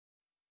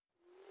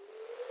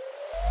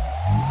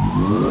Hello,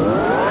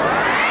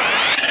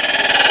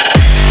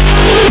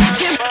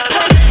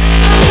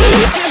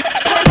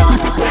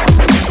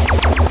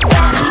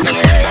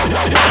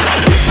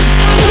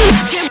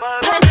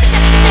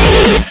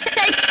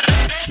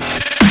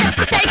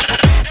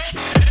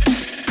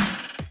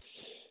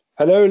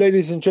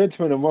 ladies and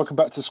gentlemen, and welcome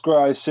back to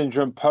Square Eye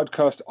Syndrome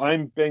podcast.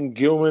 I'm Ben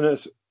Gilman.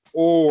 As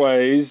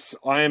always,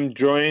 I am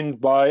joined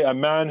by a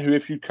man who,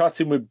 if you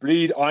cut him with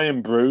Bleed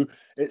Iron Brew,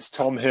 it's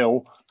Tom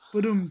Hill.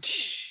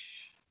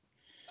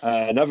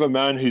 Another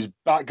man whose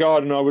back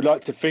garden I would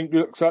like to think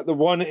looks like the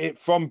one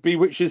from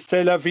Bewitch's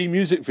C'est La Vie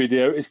music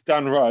video. It's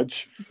Dan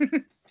Rudge.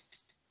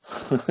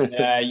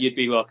 Yeah, you'd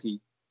be lucky.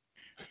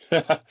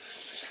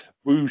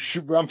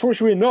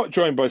 Unfortunately, we're not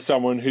joined by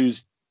someone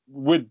who's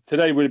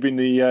today would have been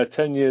the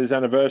 10 years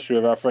anniversary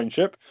of our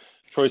friendship.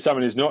 Troy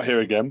Salmon is not here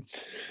again.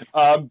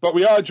 But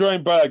we are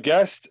joined by a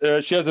guest.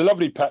 She has a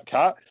lovely pet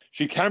cat.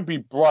 She can be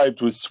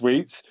bribed with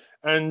sweets.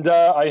 And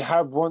I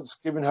have once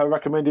given her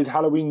recommended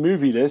Halloween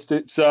movie list.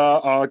 It's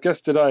our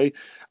guest today,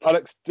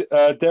 Alex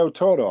Del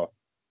Toro.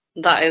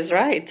 That is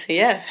right.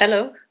 Yeah.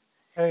 Hello.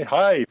 Hey,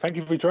 hi. Thank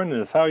you for joining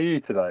us. How are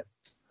you today?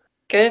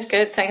 Good,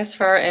 good. Thanks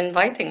for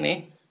inviting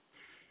me.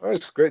 Well,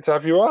 it's great to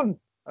have you on.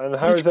 And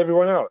how is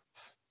everyone else?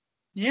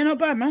 Yeah, not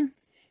bad, man.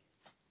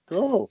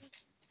 Cool.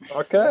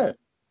 Okay.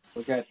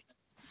 Okay.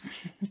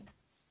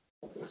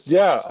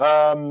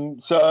 Yeah.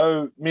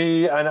 So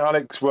me and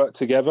Alex work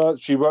together.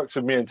 She works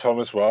with me and Tom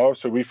as well.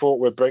 So we thought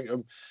we'd bring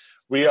them.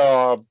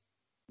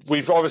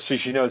 We've obviously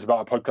she knows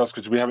about our podcast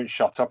because we haven't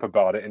shut up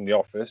about it in the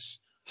office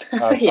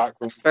back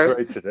when we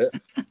created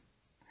it.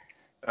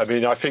 I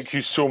mean, I think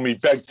you saw me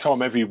beg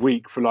Tom every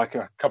week for like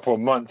a couple of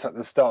months at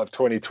the start of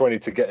 2020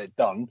 to get it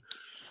done.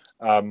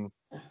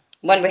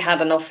 When we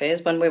had an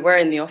office, when we were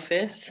in the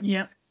office.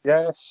 Yeah.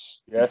 Yes.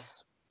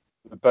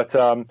 But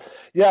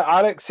yeah,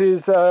 Alex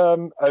is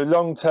a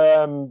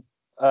long-term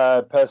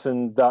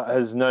person that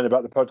has known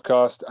about the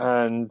podcast,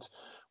 and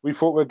we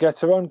thought we'd get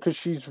her on because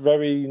she's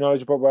very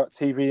knowledgeable about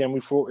TV, and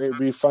we thought it would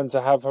be fun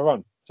to have her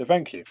on. So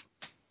thank you.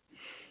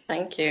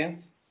 Thank you.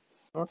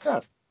 Okay.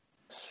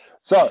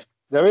 So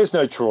there is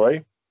no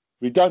Troy.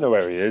 We don't know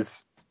where he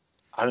is,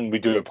 and we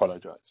do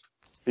apologise.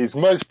 He's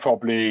most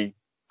probably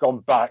gone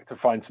back to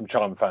find some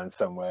Charm fans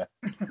somewhere.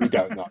 We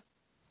don't know.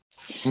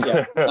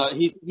 Yeah,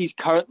 he's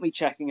currently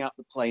checking out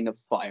the Plane of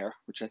Fire,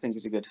 which I think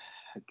is a good.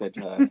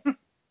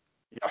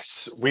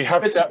 Yes, we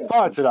have set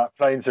fire to that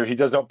plane, so he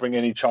does not bring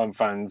any Charm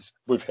fans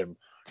with him.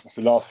 That's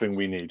the last thing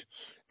we need.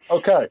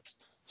 Okay,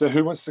 so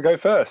who wants to go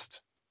first?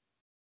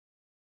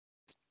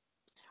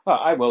 Well,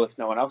 I will if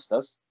no one else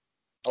does.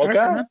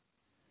 Okay,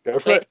 go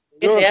for it.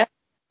 Yeah,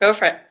 go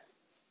for it.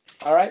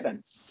 All right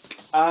then.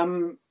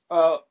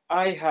 Well,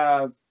 I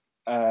have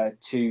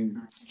two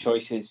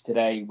choices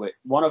today,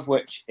 one of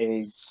which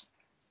is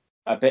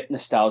a bit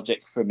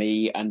nostalgic for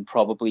me, and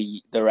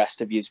probably the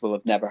rest of you will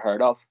have never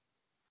heard of,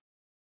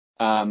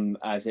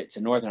 as it's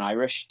a Northern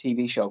Irish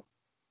TV show.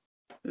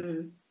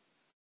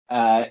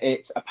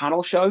 It's a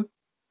panel show,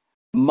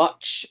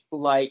 much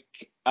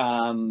like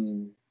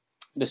the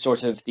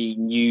sort of the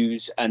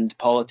news and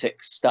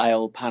politics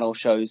style panel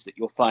shows that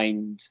you'll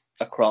find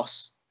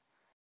across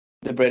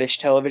the British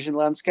television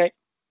landscape.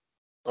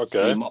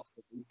 Okay.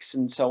 Weeks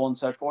and so on and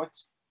so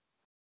forth.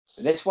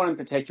 This one in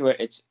particular,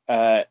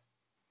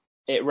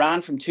 it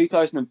ran from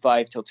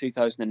 2005 till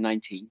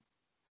 2019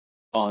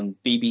 on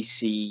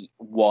BBC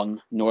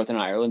One Northern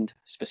Ireland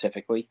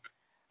specifically,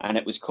 and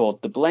it was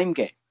called The Blame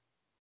Game.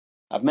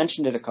 I've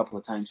mentioned it a couple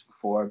of times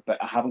before,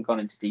 but I haven't gone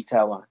into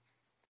detail on it.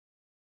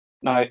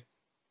 Now,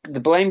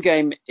 The Blame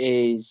Game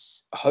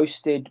is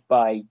hosted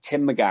by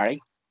Tim McGarry.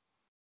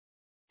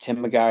 Tim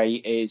McGarry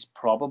is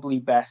probably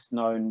best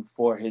known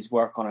for his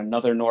work on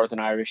another Northern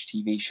Irish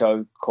TV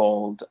show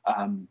called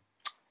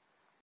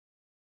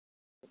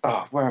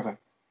where have I?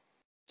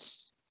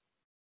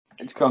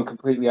 It's gone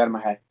completely out of my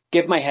head.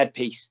 Give My Head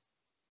Peace.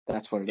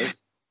 That's what it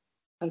is.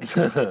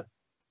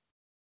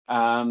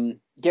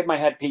 Give My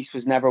Head Peace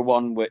was never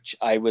one which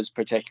I was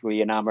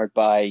particularly enamored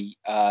by,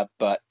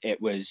 but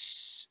it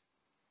was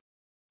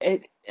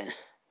it.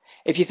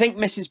 If you think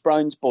Mrs.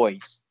 Brown's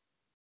Boys,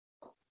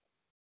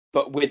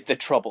 but with the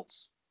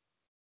Troubles.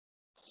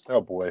 Oh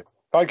boy.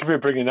 Thank you for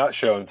bringing that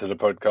show into the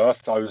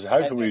podcast. I was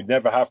hoping we'd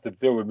never have to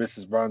deal with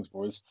Mrs. Brown's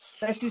Boys.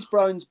 Mrs.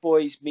 Brown's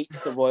Boys meets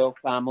the royal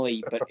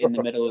family, but in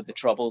the middle of the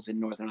Troubles in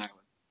Northern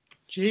Ireland.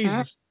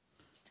 Jesus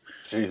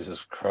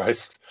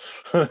Christ.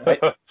 Right?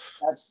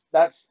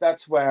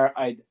 That's where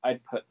I'd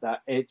put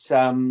that. It's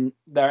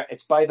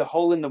by the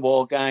Hole in the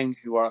Wall gang,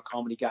 who are a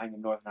comedy gang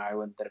in Northern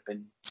Ireland that have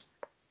been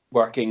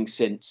working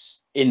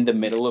since in the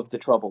middle of the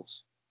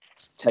Troubles.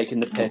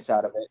 Taking the piss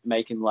out of it,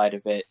 making light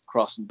of it,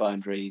 crossing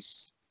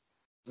boundaries.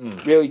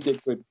 Really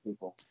good group of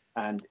people.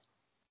 And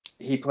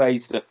he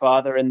plays the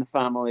father in the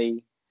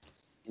family.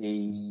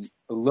 He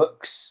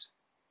looks...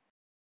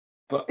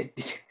 But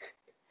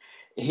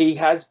he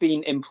has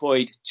been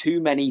employed too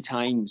many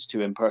times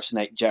to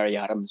impersonate Jerry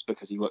Adams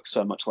because he looks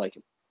so much like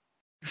him.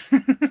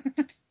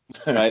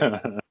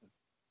 Right?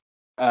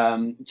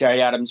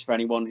 Gerry Adams, for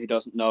anyone who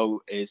doesn't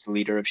know, is the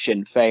leader of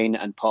Sinn Féin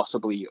and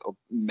possibly,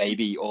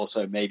 maybe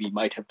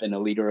might have been a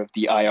leader of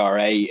the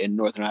IRA in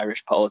Northern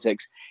Irish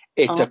politics.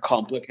 It's a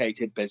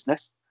complicated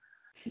business.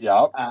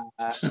 Yeah.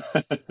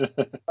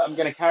 I'm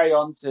going to carry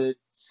on to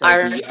say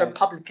Irish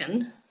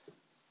Republican.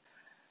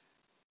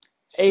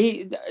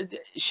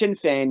 Sinn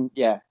Féin,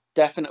 yeah,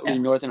 definitely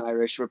Northern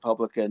Irish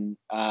Republican.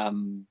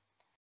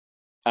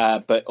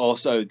 But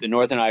also the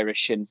Northern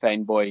Irish Sinn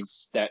Féin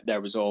boys,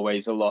 there was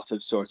always a lot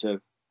of sort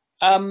of,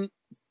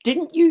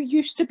 didn't you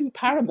used to be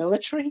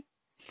paramilitary?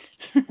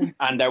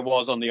 And there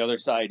was on the other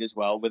side as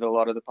well, with a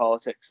lot of the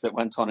politics that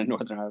went on in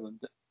Northern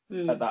Ireland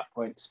at that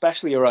point,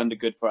 especially around the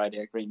Good Friday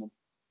Agreement.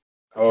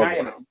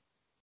 Yes.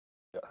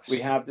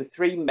 We have the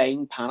three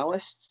main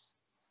panelists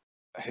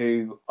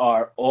who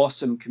are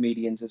awesome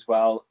comedians as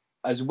well.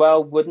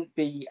 Wouldn't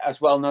be as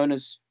well known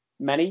as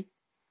many.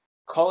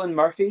 Colin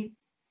Murphy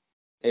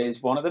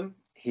is one of them.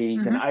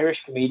 He's an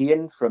Irish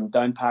comedian from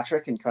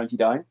Downpatrick in County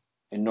Down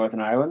in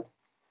Northern Ireland.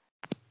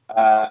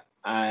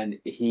 And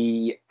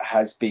he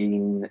has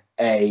been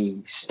a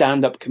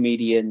stand-up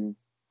comedian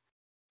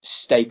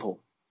staple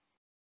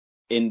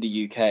in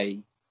the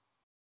UK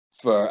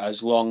for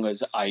as long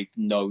as I've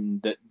known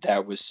that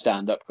there was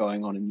stand-up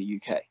going on in the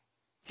UK.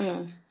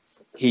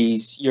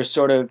 He's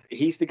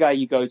the guy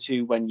you go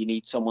to when you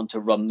need someone to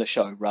run the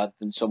show rather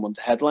than someone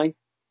to headline.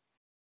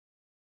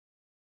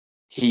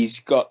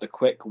 He's got the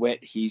quick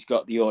wit. He's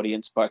got the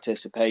audience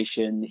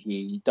participation.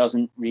 He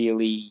doesn't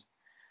really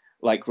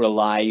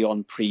rely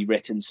on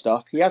pre-written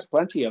stuff. He has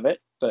plenty of it,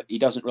 but he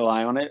doesn't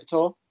rely on it at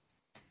all.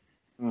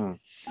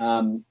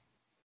 Very,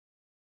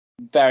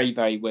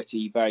 very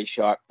witty, very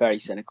sharp, very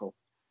cynical.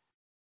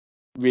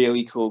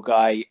 Really cool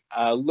guy.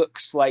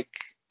 Looks like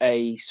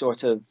a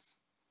sort of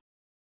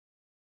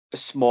a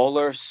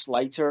smaller,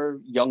 slighter,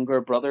 younger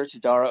brother to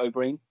Dara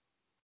O'Brien.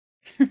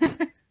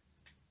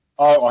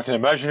 Oh, I can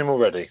imagine him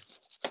already.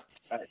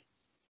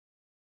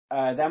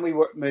 Then we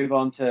move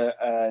on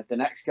to the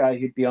next guy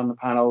who'd be on the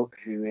panel,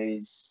 who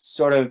is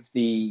sort of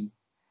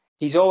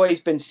he's always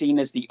been seen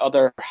as the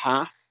other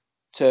half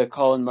to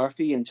Colin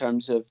Murphy in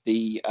terms of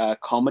the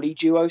comedy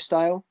duo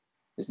style.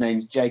 His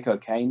name's Jake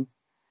O'Kane.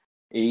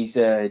 He's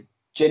a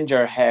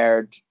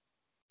ginger-haired,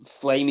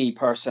 flamey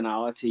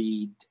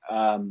personality,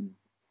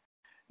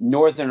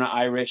 Northern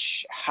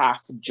Irish,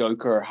 half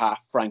Joker,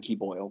 half Frankie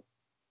Boyle.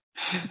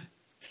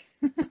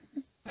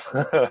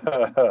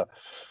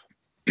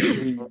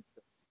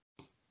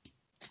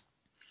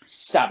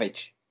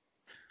 Savage.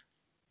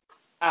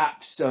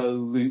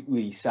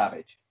 Absolutely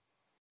savage.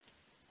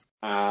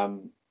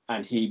 And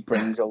he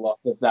brings a lot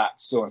of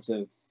that sort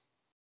of,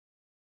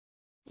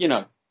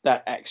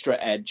 that extra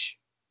edge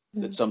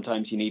that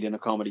sometimes you need in a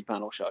comedy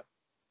panel show.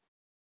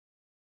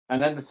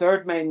 And then the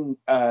third main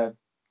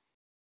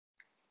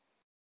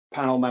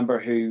panel member,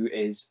 who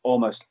is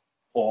almost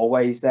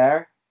always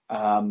there,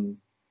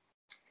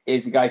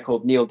 is a guy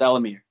called Neil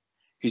Delamere,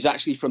 who's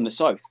actually from the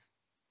South.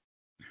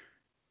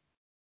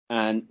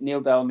 And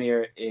Neil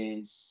Delamere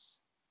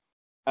is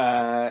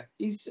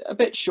he's a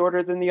bit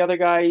shorter than the other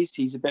guys.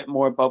 He's a bit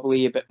more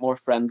bubbly, a bit more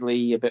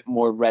friendly, a bit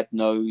more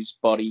red-nosed,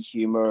 body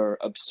humor,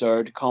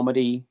 absurd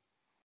comedy.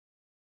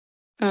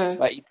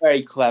 He's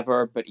very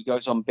clever, but he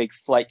goes on big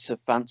flights of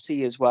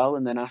fancy as well,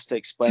 and then has to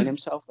explain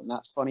himself, and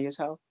that's funny as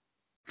hell.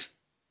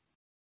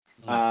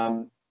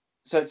 So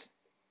it's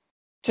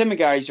Tim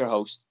McGarry's your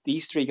host.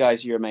 These three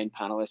guys are your main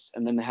panelists,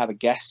 and then they have a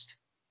guest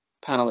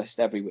panelist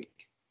every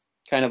week,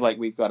 kind of like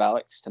we've got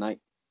Alex tonight.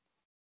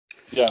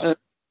 Yeah.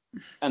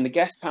 And the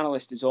guest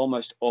panelist is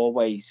almost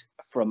always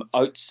from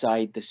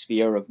outside the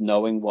sphere of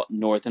knowing what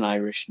Northern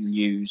Irish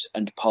news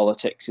and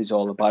politics is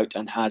all about,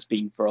 and has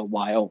been for a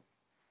while.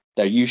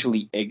 They're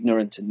usually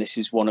ignorant, and this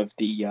is one of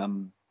the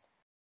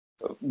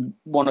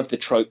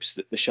tropes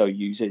that the show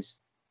uses,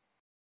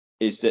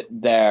 is that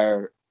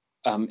their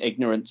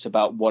ignorance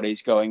about what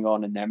is going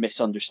on and their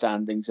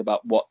misunderstandings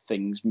about what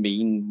things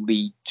mean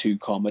lead to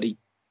comedy.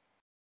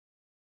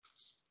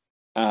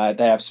 They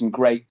have some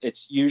great.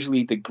 It's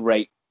usually the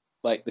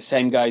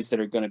same guys that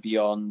are going to be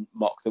on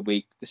Mock the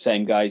Week, the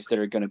same guys that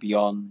are going to be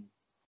on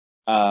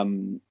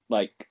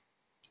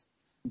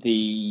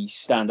the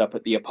stand up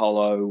at the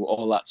Apollo,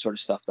 all that sort of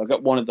stuff. They'll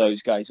get one of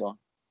those guys on,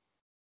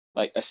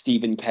 like a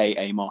Stephen K.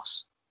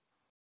 Amos.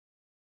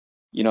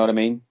 You know what I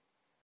mean?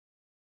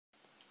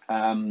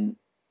 And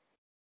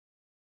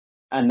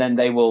then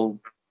they will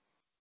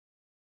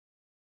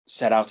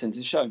set out into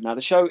the show. Now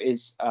the show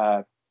is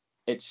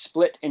it's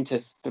split into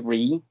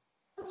 3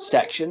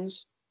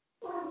 sections,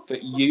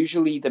 but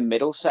usually the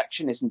middle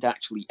section isn't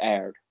actually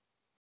aired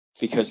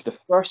because the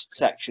first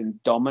section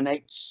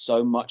dominates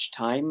so much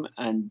time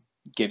and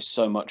gives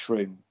so much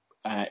room.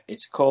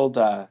 It's called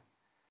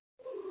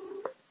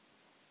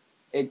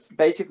it's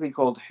basically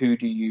called Who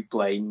Do You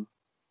Blame,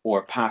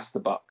 or Pass the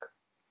Buck.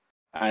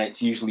 And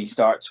it usually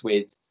starts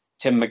with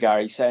Tim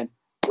McGarry saying,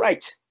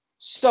 right,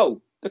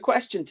 so the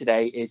question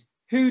today is,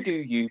 who do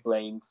you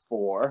blame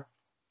for?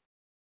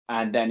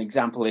 And then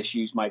example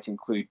issues might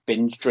include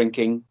binge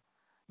drinking,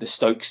 the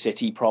Stoke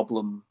City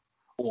problem,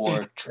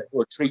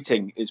 or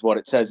treating is what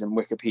it says in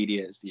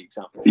Wikipedia as the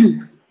example.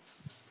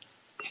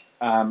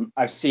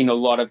 I've seen a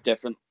lot of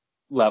different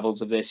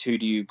levels of this. Who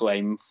do you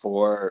blame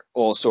for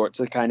all sorts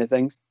of kind of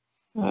things?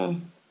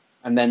 And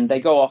then they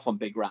go off on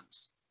big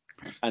rants.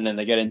 And then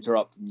they get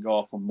interrupted and go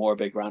off on more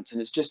big rants.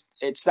 And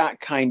it's that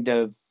kind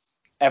of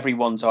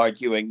everyone's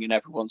arguing and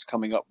everyone's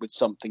coming up with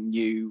something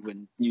new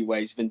and new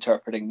ways of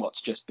interpreting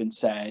what's just been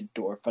said,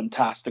 or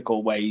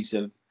fantastical ways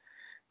of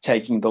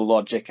taking the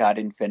logic ad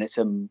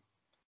infinitum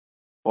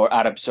or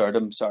ad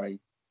absurdum,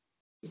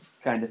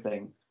 kind of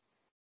thing.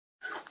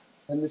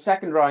 And the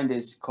second round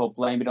is called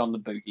Blame It on the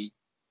Boogie.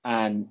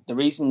 And the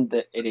reason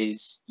that it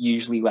is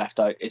usually left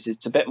out is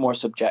it's a bit more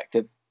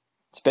subjective.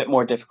 It's a bit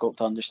more difficult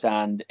to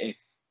understand if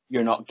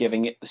you're not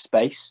giving it the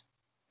space.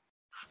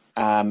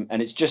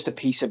 And it's just a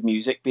piece of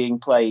music being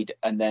played,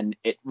 and then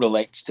it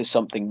relates to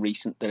something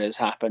recent that has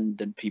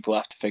happened, and people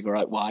have to figure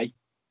out why.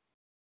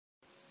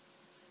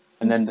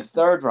 And then the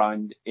third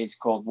round is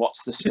called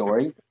What's the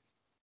Story?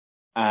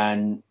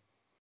 And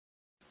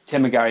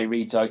Tim McGarry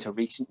reads out a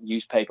recent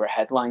newspaper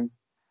headline,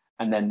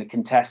 and then the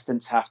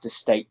contestants have to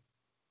state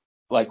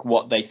like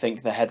what they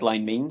think the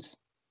headline means,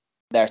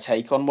 their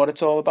take on what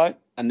it's all about.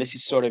 And this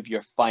is sort of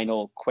your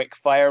final quick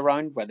fire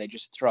round where they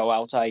just throw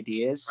out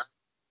ideas,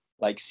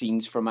 like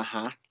scenes from a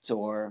hat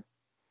or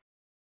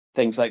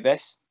things like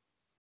this.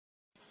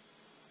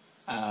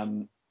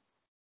 And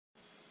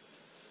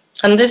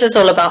this is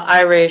all about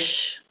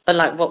Irish,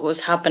 like what was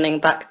happening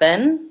back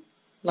then.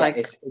 Like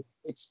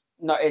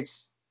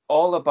it's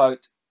all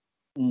about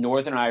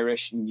Northern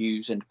Irish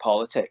news and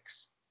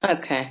politics.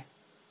 Okay.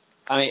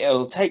 I mean,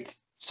 it'll take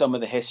some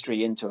of the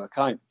history into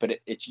account, but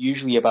it's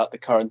usually about the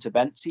current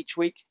events each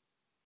week.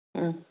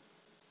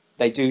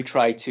 They do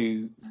try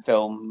to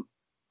film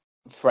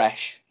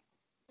fresh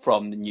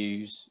from the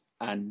news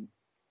and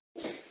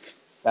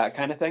that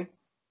kind of thing.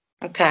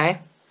 Okay.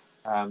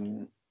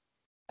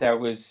 There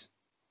was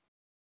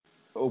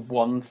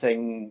one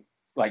thing,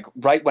 like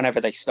right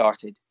whenever they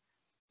started,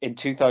 in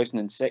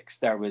 2006,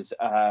 there was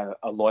a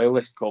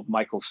loyalist called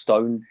Michael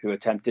Stone who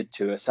attempted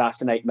to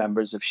assassinate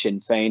members of Sinn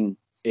Féin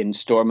in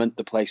Stormont,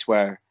 the place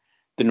where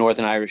the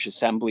Northern Irish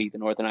Assembly, the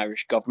Northern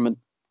Irish government,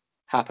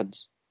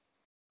 happens.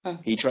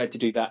 He tried to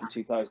do that in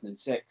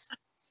 2006.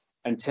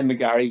 And Tim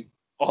McGarry,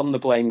 on the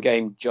Blame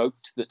Game,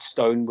 joked that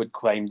Stone would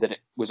claim that it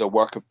was a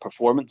work of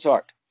performance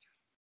art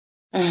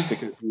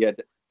because he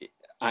had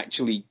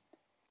actually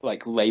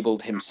like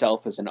labeled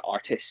himself as an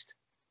artist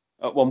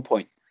at one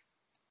point,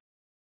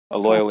 a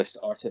loyalist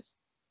artist.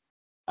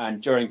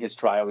 And during his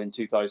trial in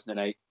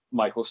 2008,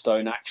 Michael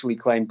Stone actually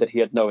claimed that he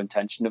had no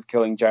intention of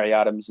killing Gerry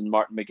Adams and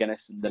Martin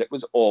McGuinness, and that it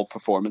was all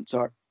performance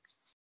art.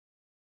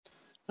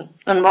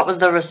 And what was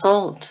the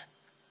result?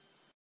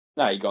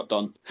 Nah, he got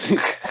done.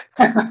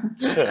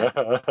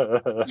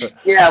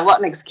 Yeah, what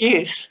an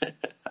excuse.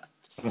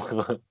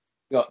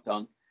 Got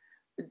done.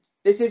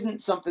 This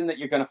isn't something that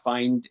you're going to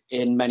find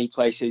in many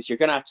places. You're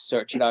going to have to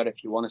search it out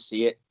if you want to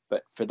see it.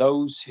 But for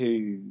those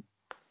who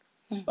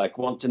like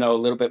want to know a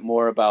little bit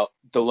more about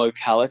the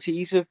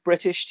localities of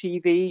British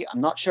TV,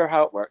 I'm not sure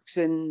how it works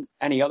in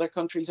any other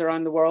countries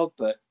around the world,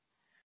 but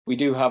we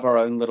do have our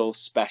own little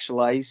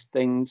specialized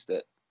things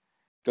that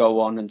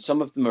go on, and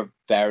some of them are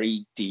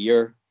very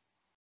dear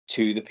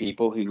to the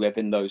people who live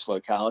in those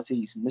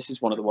localities. And this is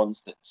one of the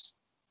ones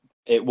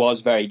it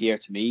was very dear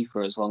to me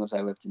for as long as I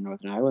lived in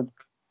Northern Ireland.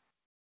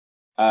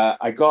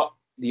 I got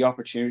the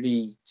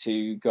opportunity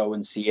to go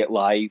and see it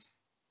live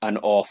an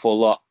awful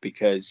lot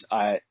because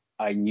I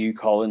knew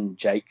Colin and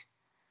Jake,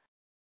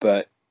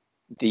 but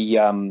the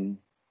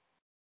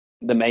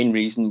main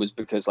reason was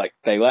because like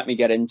they let me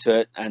get into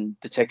it and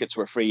the tickets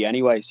were free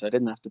anyway, so I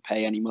didn't have to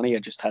pay any money. I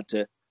just had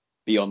to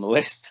be on the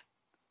list.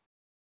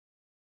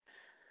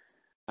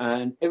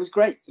 And it was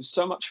great. It was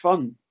so much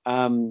fun.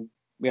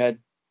 We had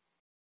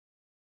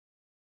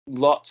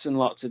lots and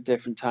lots of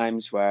different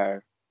times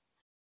where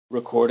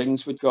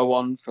recordings would go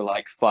on for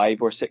like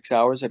 5 or 6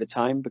 hours at a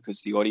time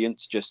because the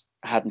audience just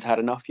hadn't had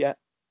enough yet.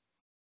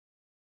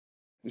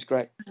 It was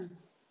great.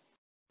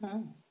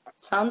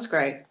 Sounds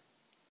great.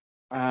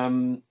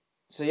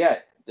 So yeah,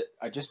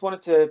 I just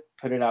wanted to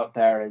put it out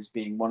there as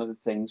being one of the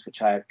things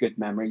which I have good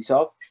memories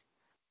of.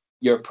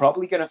 You're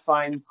probably going to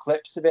find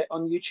clips of it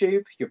on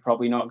YouTube. You're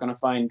probably not going to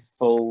find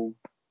full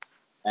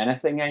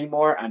anything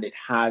anymore, and it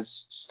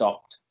has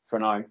stopped for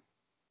now. I'm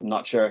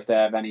not sure if they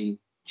have any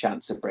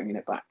chance of bringing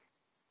it back.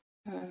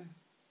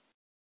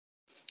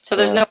 So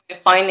there's no way of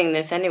finding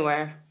this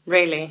anywhere,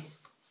 really?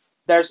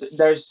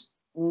 There's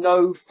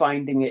no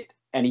finding it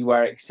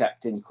anywhere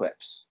except in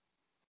clips.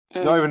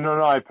 Not even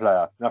on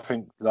iPlayer.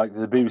 Nothing like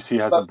the BBC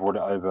hasn't brought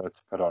it over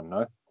to put on,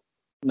 no?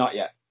 Not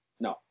yet.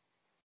 No.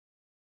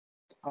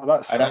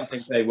 Oh, I don't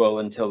think they will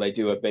until they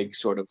do a big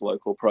sort of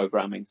local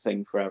programming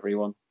thing for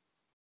everyone.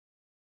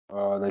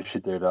 Oh, they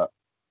should do that.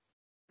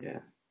 Yeah.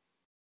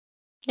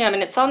 Yeah, I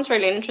mean, it sounds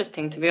really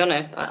interesting, to be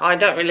honest. I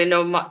don't really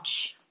know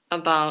much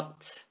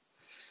about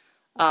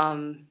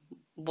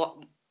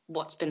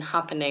what's been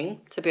happening,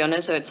 to be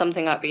honest. So it's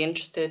something I'd be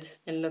interested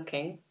in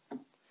looking.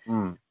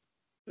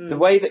 The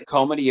way that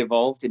comedy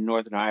evolved in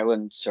Northern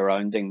Ireland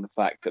surrounding the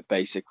fact that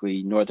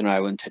basically Northern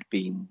Ireland had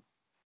been...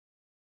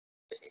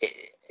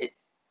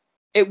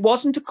 It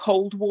wasn't a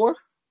Cold War.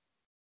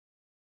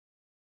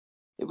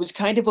 It was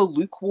kind of a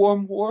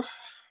lukewarm war.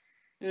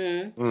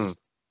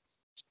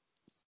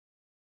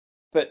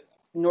 But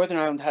Northern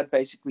Ireland had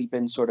basically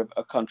been sort of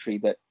a country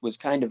that was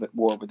kind of at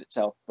war with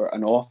itself for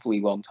an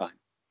awfully long time.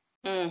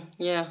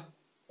 Yeah.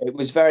 It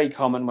was very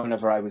common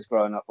whenever I was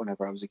growing up,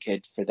 whenever I was a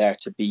kid, for there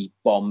to be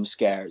bomb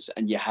scares,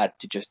 and you had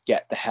to just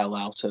get the hell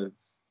out of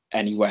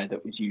anywhere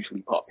that was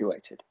usually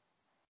populated.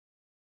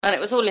 And it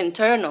was all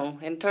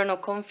internal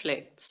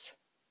conflicts.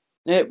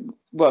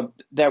 Well,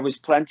 there was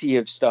plenty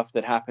of stuff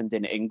that happened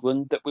in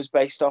England that was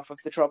based off of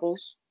the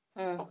Troubles.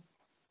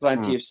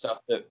 Plenty of stuff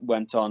that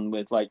went on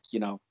with, like, you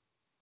know,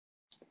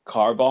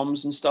 car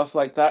bombs and stuff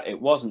like that.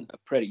 It wasn't a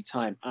pretty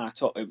time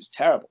at all. It was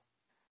terrible.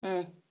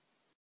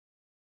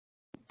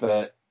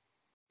 But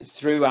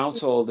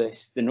throughout all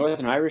this, the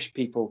Northern Irish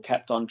people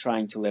kept on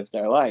trying to live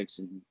their lives,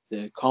 and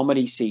the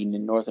comedy scene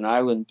in Northern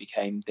Ireland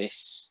became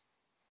this,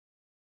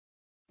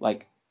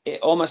 like,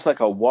 almost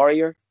like a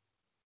warrior.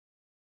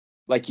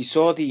 Like, you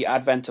saw the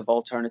advent of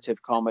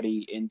alternative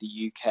comedy in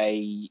the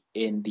UK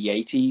in the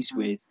 80s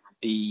with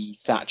the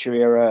Thatcher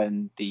era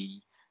and the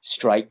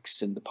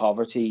strikes and the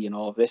poverty and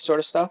all of this sort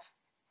of stuff.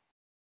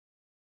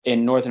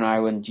 In Northern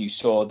Ireland, you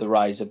saw the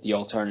rise of the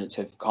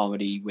alternative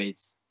comedy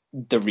with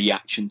the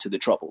reaction to the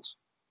Troubles.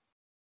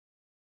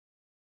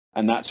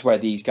 And that's where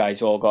these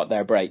guys all got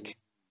their break.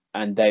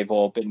 And they've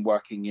all been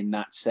working in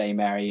that same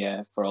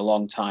area for a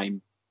long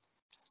time.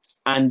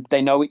 And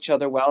they know each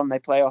other well, and they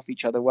play off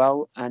each other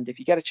well. And if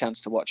you get a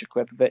chance to watch a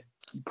clip of it,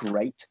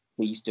 great,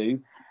 please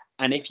do.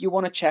 And if you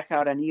want to check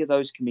out any of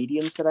those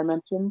comedians that I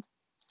mentioned,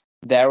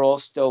 they're all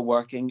still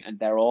working, and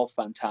they're all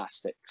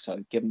fantastic. So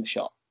give them a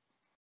shot.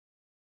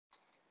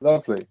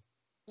 Lovely.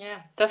 Yeah,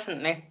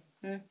 definitely.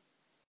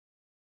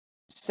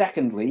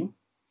 Secondly,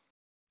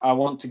 I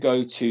want to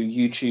go to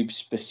YouTube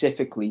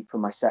specifically for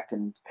my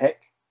second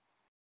pick.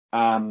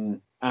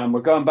 And we're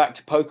going back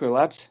to poker,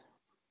 lads.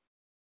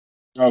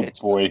 Oh, It's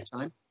boy.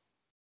 time.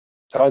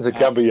 Time to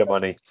gamble your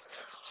money.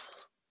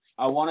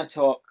 I want to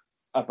talk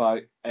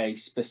about a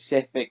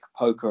specific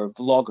poker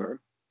vlogger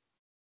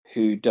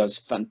who does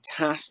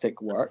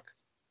fantastic work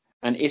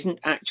and isn't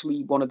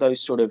actually one of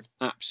those sort of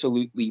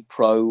absolutely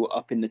pro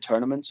up in the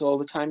tournaments all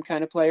the time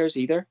kind of players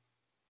either.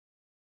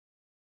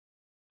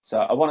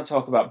 So I want to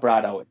talk about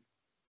Brad Owen.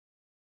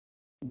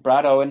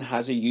 Brad Owen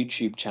has a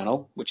YouTube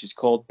channel, which is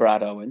called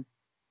Brad Owen.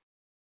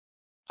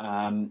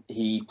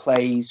 He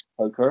plays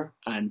poker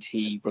and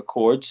he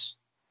records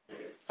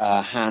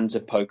hands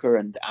of poker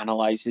and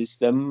analyzes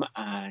them,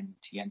 and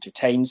he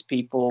entertains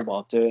people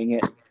while doing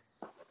it.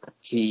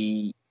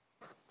 He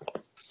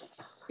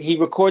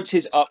records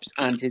his ups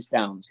and his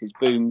downs, his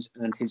booms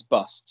and his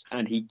busts,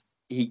 and he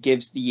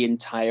gives the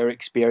entire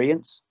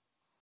experience.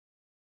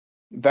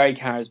 Very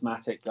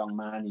charismatic young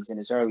man. He's in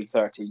his early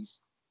 30s.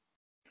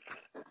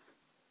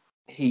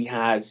 He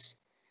has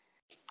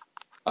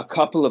a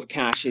couple of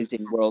cashes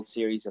in World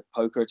Series of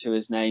Poker to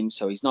his name,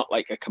 so he's not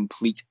like a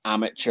complete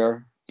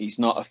amateur. He's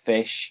not a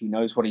fish. He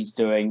knows what he's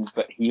doing,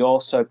 but he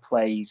also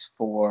plays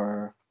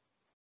for...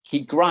 He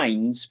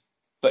grinds,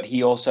 but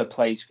he also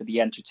plays for the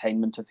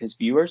entertainment of his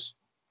viewers.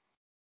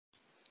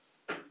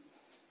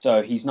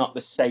 So he's not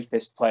the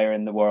safest player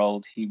in the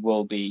world. He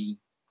will be...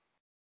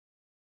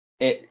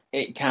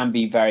 It can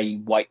be very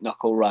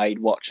white-knuckle ride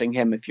watching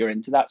him if you're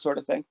into that sort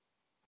of thing.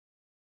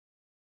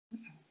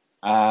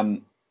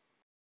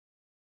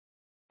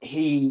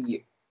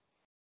 He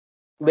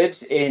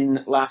lives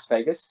in Las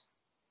Vegas.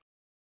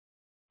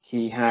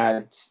 He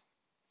had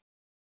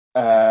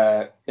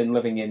been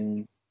living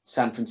in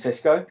San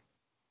Francisco.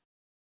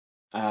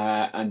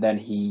 And then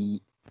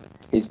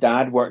his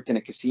dad worked in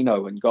a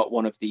casino and got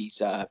one of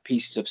these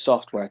pieces of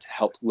software to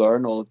help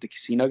learn all of the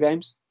casino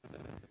games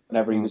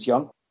whenever he was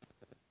young.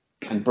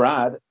 And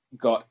Brad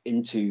got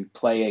into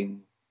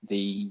playing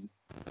the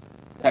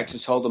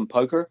Texas Hold'em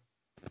poker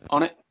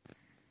on it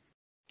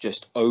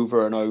just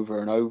over and over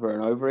and over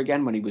and over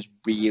again when he was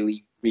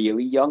really,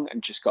 really young,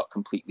 and just got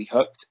completely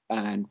hooked.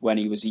 And when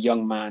he was a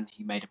young man,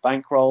 he made a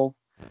bankroll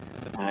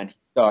and he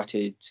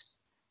started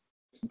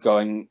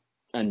going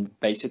and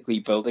basically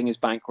building his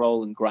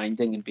bankroll and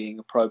grinding and being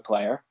a pro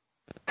player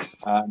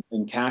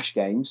in cash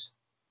games.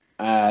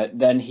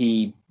 Then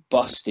he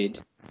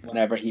busted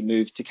whenever he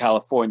moved to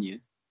California,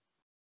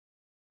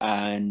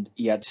 and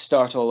he had to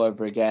start all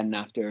over again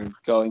after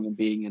going and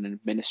being an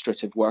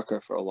administrative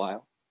worker for a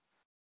while.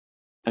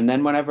 And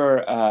then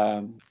whenever...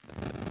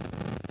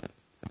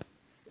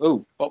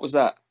 oh, what was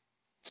that?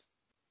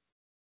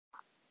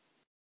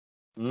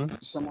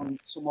 Someone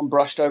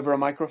brushed over a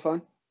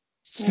microphone?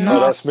 No,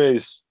 that's me.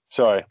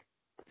 Sorry.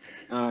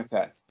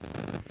 Okay.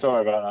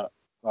 Sorry about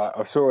that. Right,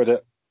 I've sorted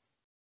it.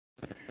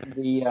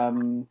 He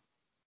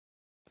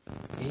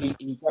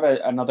got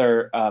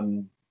another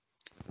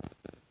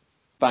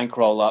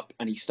bankroll up,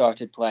 and he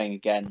started playing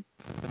again.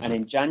 And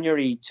in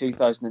January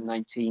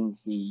 2019,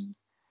 he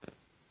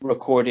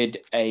recorded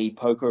a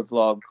poker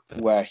vlog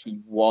where he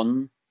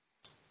won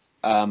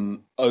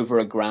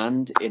over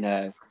 $1,000 in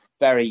a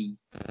very,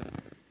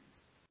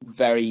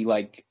 very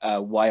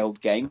wild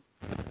game.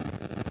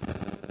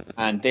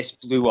 And this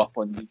blew up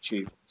on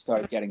YouTube,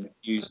 started getting the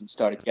views and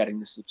started getting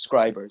the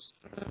subscribers.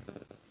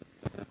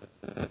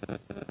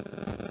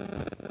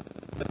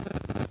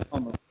 Oh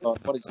my God,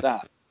 what is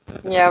that?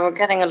 Yeah, we're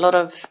getting a lot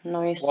of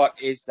noise.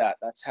 What is that?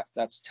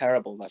 That's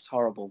terrible. That's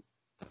horrible.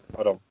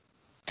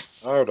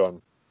 Hold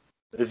on.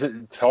 Is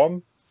it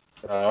Tom?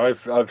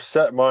 I've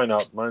set mine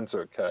up. Mine's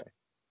okay.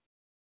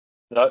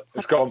 No,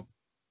 it's gone.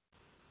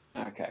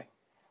 Okay.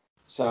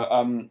 So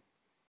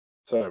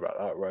Sorry about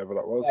that, whatever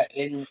that was.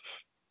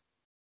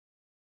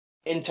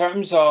 in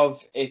terms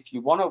of if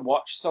you want to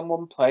watch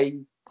someone play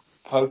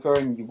poker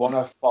and you want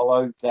to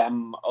follow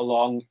them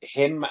along,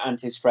 him and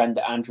his friend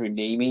Andrew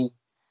Neeme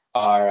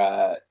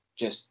are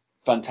just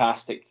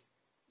fantastic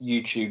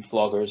YouTube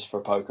vloggers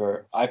for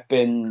poker. I've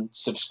been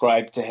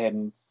subscribed to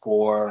him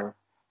for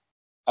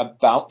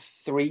about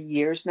 3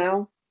 years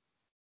now,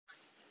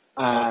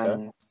 and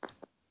Okay.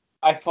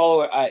 I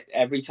follow it.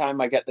 Every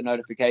time I get the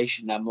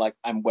notification,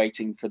 I'm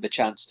waiting for the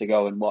chance to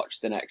go and watch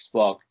the next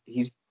vlog.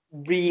 He's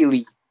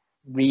really,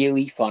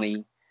 really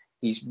funny.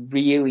 He's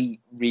really,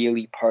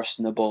 really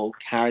personable,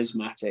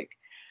 charismatic.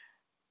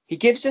 He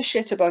gives a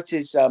shit about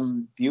his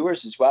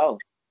viewers as well.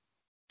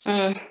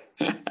 Mm.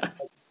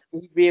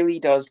 He really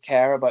does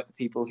care about the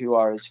people who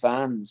are his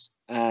fans,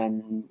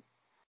 and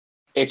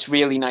it's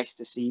really nice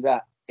to see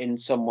that in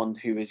someone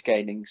who is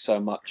gaining so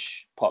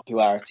much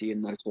popularity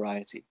and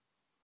notoriety.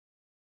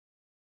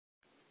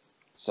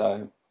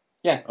 So,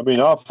 yeah. I mean,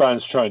 our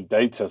fans try and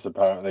date us,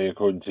 apparently,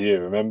 according to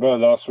you. Remember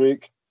last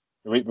week?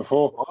 The week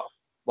before?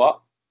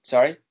 What?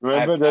 Sorry?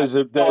 Remember those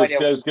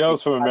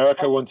girls from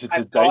America wanted to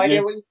no date idea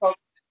you? what you're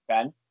talking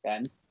about.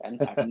 Ben,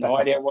 I have no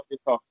idea what you're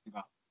talking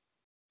about.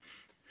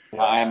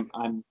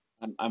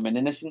 I'm an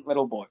innocent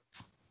little boy.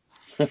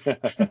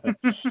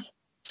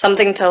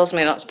 Something tells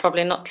me that's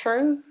probably not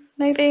true,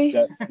 maybe.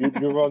 Yeah,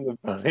 you're on the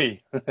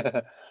money.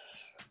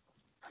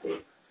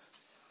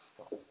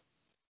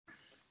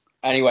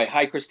 Anyway,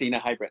 hi Christina,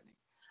 hi Brittany.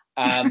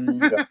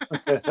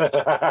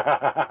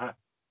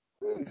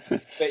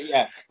 But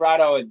yeah, Brad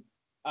Owen,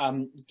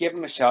 give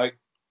him a shout.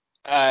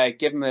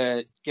 Give him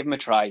a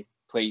try,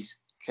 please,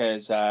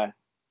 because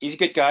he's a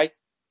good guy.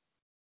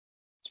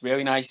 It's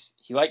really nice.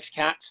 He likes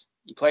cats.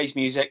 He plays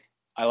music.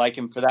 I like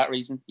him for that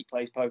reason. He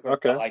plays poker.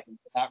 Okay. I like him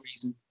for that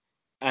reason.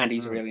 And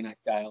he's a really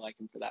nice guy. I like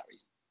him for that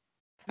reason.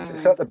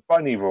 It's like the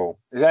bunny rule.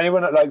 Is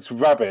anyone that likes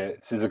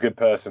rabbits is a good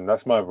person?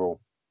 That's my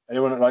rule.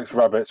 Anyone that likes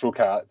rabbits or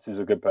cats is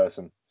a good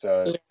person.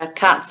 So Yeah,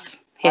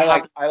 cats. I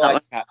like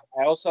cats.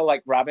 I also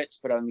like rabbits,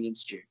 but only in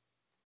stew.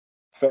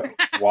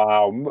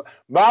 wow,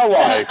 my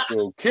wife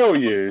will kill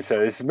you. So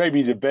this is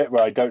maybe the bit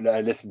where I don't let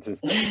her listen to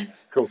this.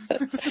 Cool.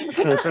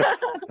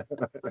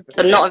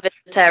 So not a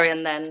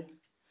vegetarian then?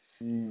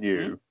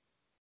 No.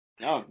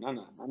 No,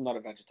 I'm not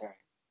a vegetarian.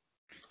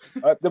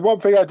 The one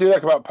thing I do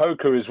like about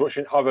poker is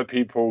watching other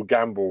people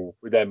gamble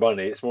with their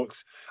money. It's more,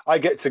 I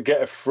get to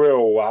get a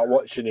thrill out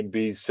watching them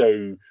be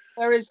so.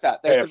 There is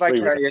that. There's the carefree with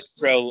it. vicarious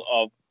thrill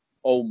of,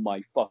 oh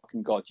my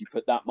fucking God, you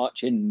put that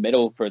much in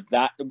middle for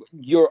that.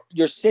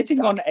 You're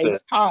sitting on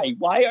ace high.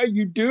 Why are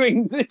you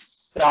doing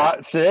this?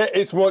 That's it.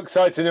 It's more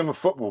exciting than a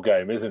football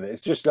game, isn't it?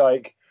 It's just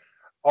like,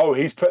 oh,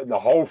 he's putting the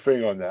whole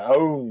thing on there.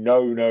 Oh,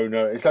 no.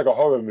 It's like a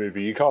horror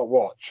movie. You can't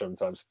watch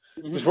sometimes.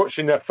 Just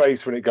watching their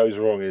face when it goes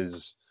wrong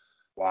is,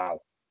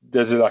 wow.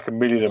 There's like a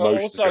million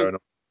emotions going on.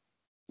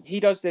 He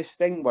does this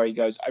thing where he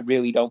goes, I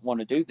really don't want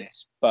to do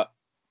this, but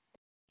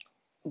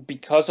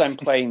because I'm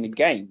playing the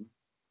game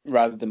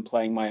rather than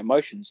playing my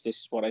emotions, this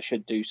is what I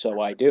should do,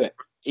 so I do it.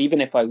 Even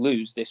if I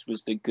lose, this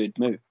was the good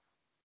move.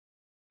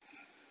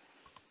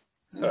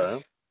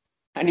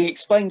 And he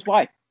explains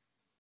why.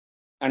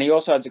 And he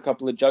also has a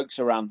couple of jokes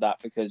around that,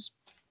 because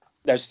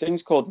there's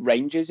things called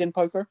ranges in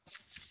poker.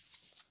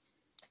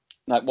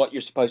 Like what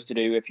you're supposed to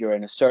do if you're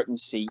in a certain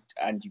seat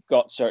and you've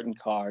got certain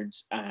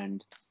cards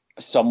and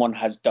someone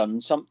has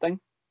done something,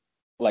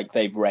 like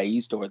they've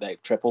raised or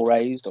they've triple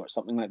raised or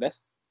something like this.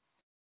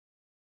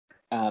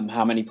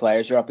 How many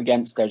players you're up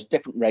against. There's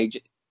different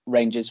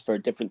ranges for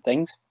different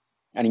things.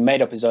 And he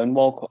made up his own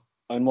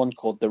one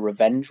called the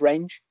Revenge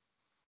Range.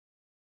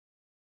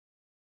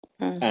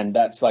 And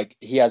that's like,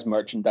 he has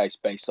merchandise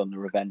based on the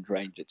Revenge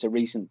Range. It's a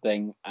recent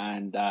thing.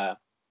 And I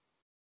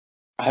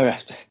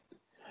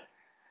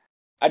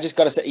just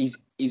got to say,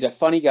 he's a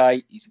funny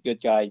guy. He's a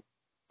good guy.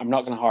 I'm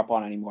not going to harp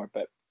on anymore,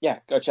 but yeah,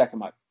 go check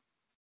him out.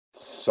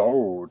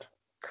 Sold.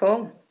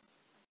 Cool.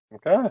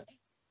 Okay.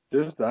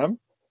 Just them.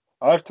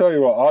 I'll tell you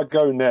what, I'll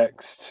go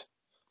next.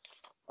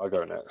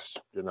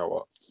 You know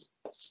what?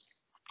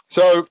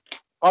 So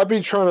I've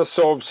been trying to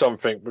solve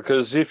something,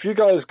 because if you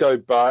guys go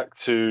back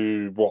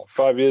to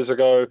 5 years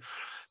ago,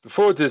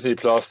 before Disney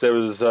Plus, there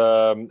was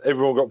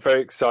everyone got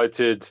very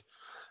excited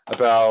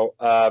about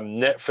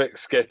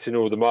Netflix getting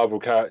all the Marvel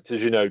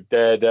characters,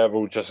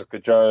 Daredevil, Jessica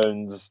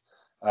Jones,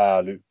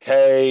 Luke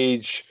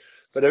Cage,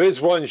 But there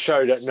is one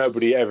show that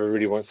nobody ever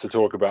really wants to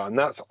talk about, and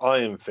that's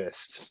Iron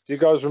Fist. Do you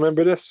guys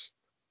remember this?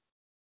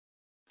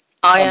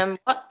 I am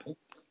what?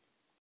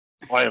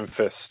 Iron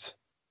Fist.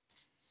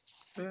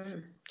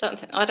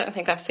 I don't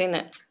think I've seen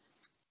it.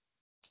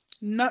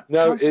 No,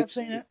 No, can't say I've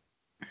seen it.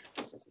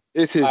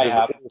 It is. I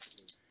have.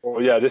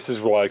 Well, yeah, this is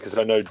why, because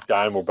I know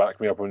Dan will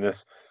back me up on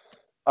this.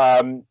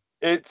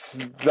 It's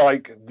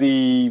like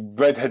the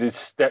redheaded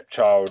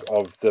stepchild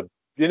of the.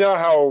 You know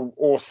how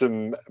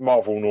awesome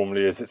Marvel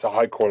normally is. It's a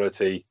high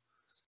quality.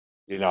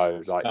 You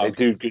know, like they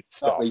do good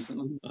Not stuff.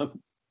 recently.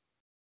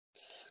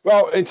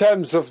 Well, in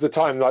terms of the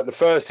time, like the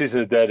first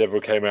season of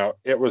Daredevil came out,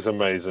 it was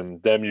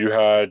amazing. Then you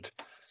had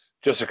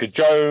Jessica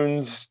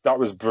Jones, that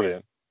was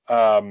brilliant.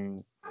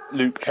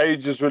 Luke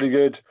Cage is really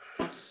good.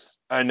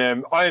 And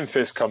then Iron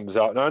Fist comes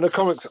out. Now, in the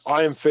comics,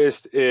 Iron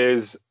Fist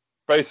is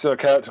based on a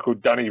character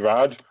called Danny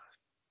Rand,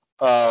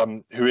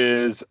 who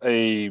is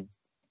a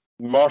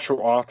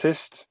martial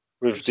artist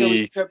with So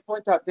we the. should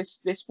point out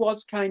this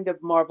was kind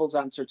of Marvel's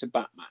answer to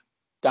Batman.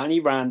 Danny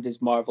Rand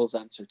is Marvel's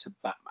answer to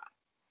Batman.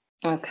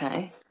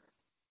 Okay.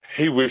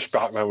 He wished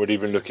Batman would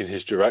even look in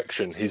his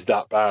direction. He's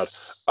that bad.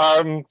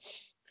 I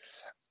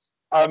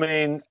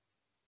mean,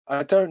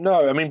 I don't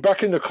know. I mean,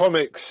 back in the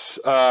comics,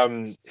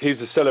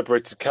 he's a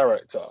celebrated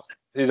character.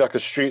 He's like a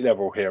street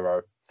level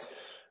hero.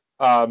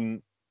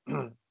 And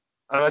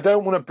I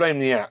don't want to blame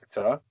the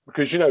actor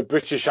because, you know,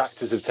 British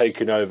actors have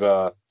taken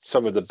over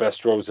some of the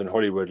best roles in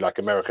Hollywood, like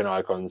American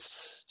icons,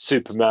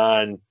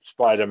 Superman,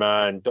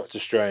 Spider-Man, Doctor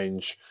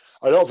Strange.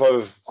 A lot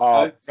of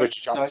our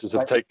British actors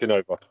have taken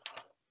over.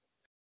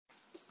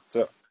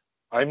 So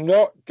I'm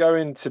not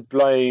going to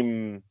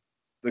blame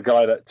the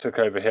guy that took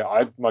over here.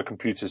 My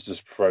computer's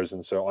just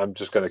frozen, so I'm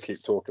just going to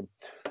keep talking.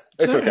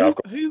 It's So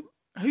okay.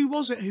 who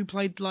was it who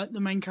played like the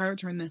main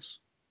character in this?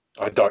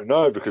 I don't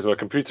know because my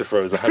computer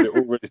froze. I had it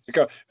all ready to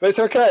go, but it's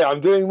okay.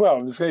 I'm doing well.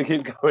 I'm just going to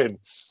keep going.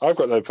 I've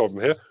got no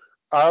problem here.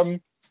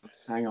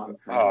 Hang on.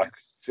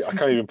 See, I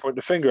can't even point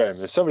the finger at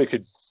him. If somebody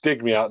could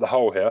dig me out the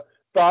hole here,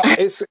 but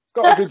it's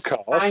got a good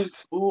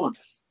cast.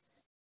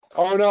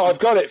 Oh no, I've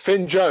got it.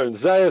 Finn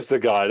Jones. There's the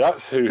guy.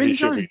 That's who Finn he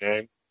should be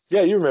named.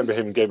 Yeah, you remember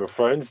him in Game of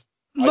Thrones.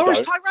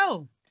 Loris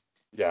Tyrell.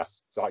 Yeah,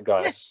 that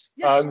guy. Yes,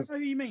 I know who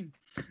you mean.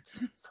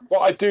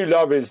 What I do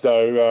love is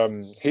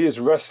though, he is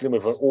wrestling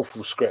with an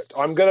awful script.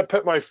 I'm going to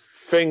put my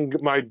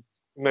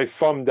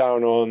thumb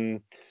down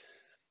on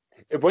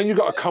when you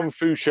got a kung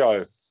fu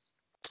show.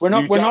 We're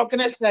not going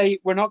to say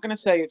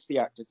it's the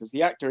actor because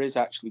the actor is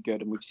actually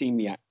good and we've seen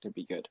the actor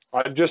be good.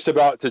 I'm just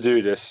about to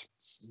do this.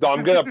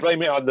 I'm going to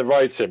blame it on the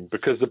writing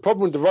because the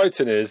problem with the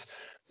writing is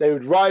they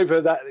would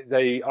rather that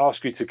they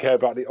ask you to care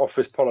about the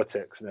office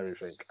politics and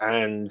everything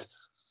and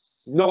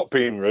not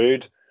being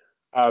rude.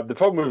 The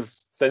problem with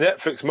the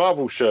Netflix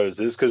Marvel shows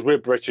is because we're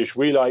British,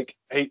 we like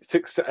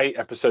 6 to 8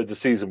 episodes a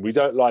season. We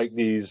don't like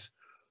these.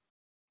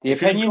 The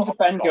opinions of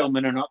Ben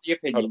Gilman are not the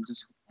opinions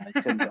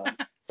of Syndrome.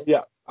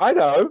 Yeah, I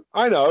know.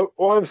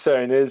 All I'm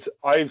saying is,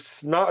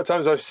 amount of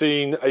times I've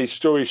seen a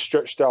story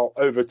stretched out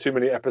over too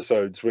many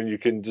episodes when you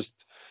can just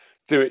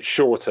do it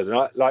shorter.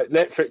 Like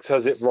Netflix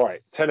has it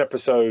right. 10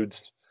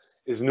 episodes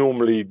is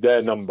normally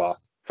their number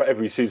for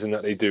every season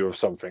that they do of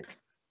something.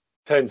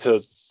 10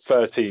 to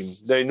 13,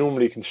 they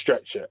normally can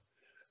stretch it.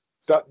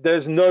 But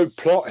there's no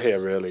plot here,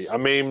 really. I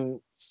mean,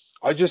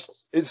 I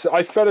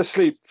fell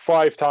asleep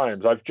 5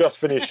 times. I've just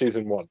finished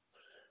season 1.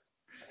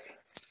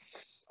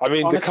 I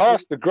mean, honestly, the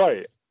cast are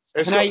great.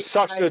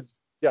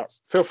 Yeah,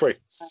 feel free.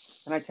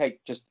 Can I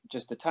take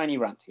just a tiny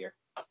rant here?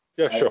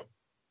 Yeah, sure.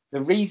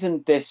 The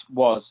reason this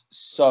was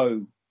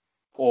so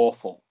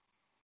awful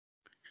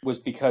was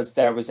because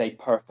there was a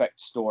perfect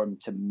storm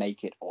to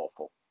make it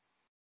awful.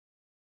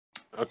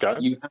 Okay.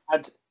 You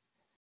had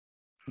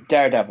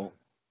Daredevil,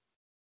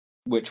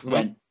 which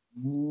went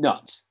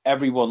nuts.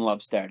 Everyone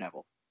loves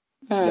Daredevil.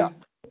 Yeah.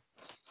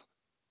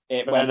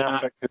 It went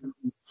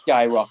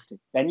skyrocketing.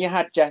 Then you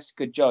had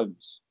Jessica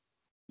Jones,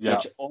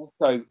 which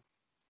also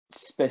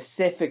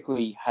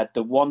specifically had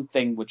the one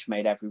thing which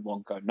made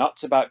everyone go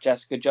nuts about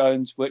Jessica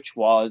Jones, which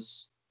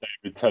was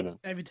David Tennant.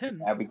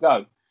 There we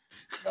go.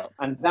 Yeah.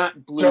 And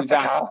that blew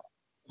that.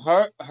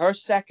 Her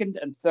second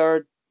and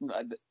third,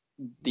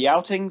 the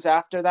outings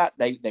after that,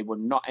 they were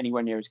not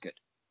anywhere near as good.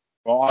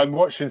 Well, I'm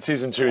watching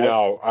season 2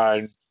 now,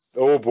 and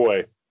oh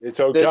boy,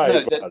 it's okay.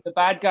 The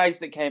bad guys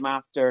that came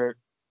after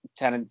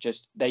Tennant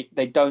just they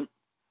don't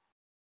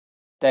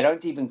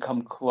even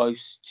come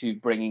close to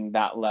bringing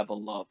that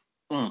level of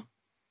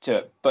to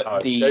it.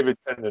 But David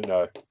Tennant,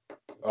 no.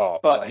 Oh,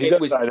 but it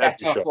was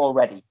set up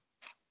already,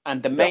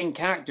 and the main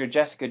character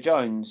Jessica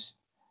Jones,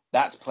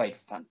 that's played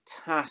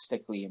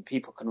fantastically, and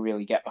people can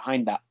really get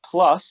behind that.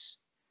 Plus,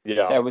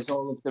 there was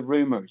all of the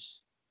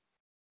rumors.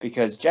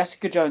 Because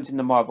Jessica Jones in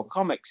the Marvel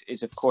Comics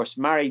is, of course,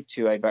 married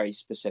to a very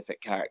specific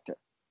character.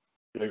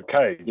 Luke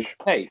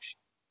Cage.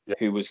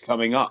 Who was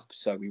coming up.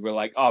 So we were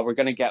like, we're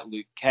going to get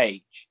Luke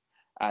Cage.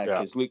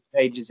 Because Luke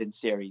Cage is in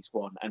Series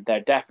 1. And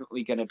they're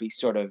definitely going to be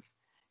sort of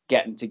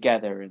getting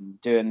together and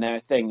doing their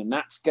thing. And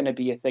that's going to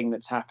be a thing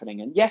that's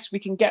happening. And yes, we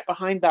can get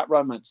behind that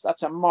romance.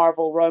 That's a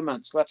Marvel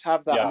romance. Let's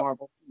have that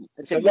Marvel.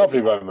 It's a lovely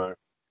Romo.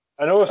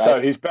 And also,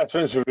 Right. he's best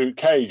friends with Luke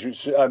Cage,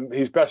 which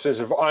he's best friends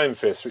with Iron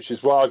Fist, which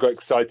is why I got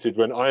excited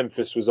when Iron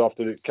Fist was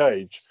after Luke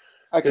Cage.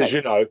 Because, Okay.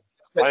 you know,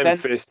 But Iron then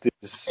Fist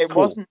is it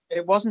cool.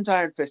 wasn't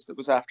Iron Fist that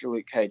was after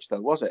Luke Cage,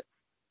 though, was it?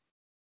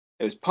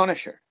 It was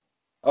Punisher.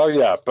 Oh,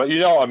 yeah, but you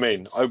know what I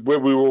mean. We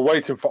were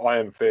waiting for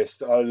Iron Fist.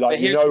 But You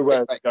here's know the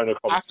where thing, it's going to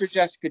come. after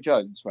Jessica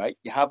Jones, right?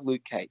 You have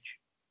Luke Cage.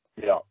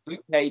 Yeah.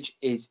 Luke Cage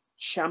is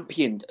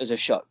championed as a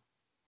show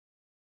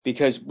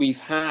because we've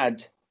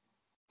had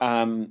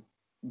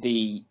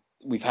the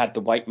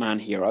white man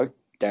hero,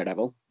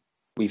 Daredevil.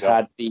 We've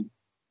had the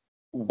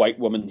white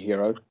woman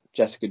hero,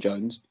 Jessica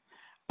Jones,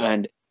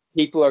 and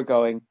people are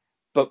going,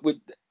 but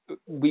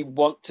we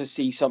want to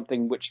see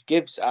something which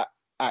gives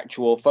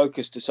actual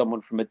focus to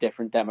someone from a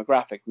different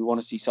demographic. We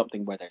want to see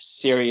something where there's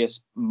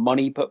serious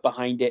money put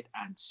behind it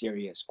and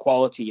serious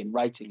quality in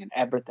writing and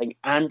everything,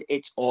 and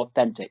it's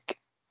authentic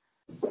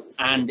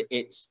and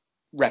it's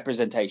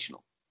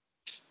representational,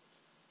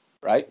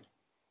 right?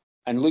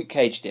 And Luke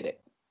Cage did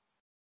it.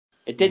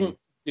 It didn't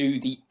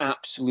do the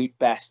absolute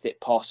best it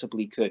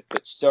possibly could,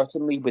 but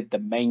certainly with the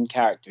main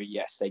character,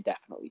 yes, they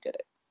definitely did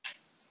it.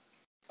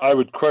 I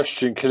would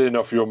question killing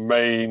off your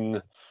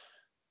main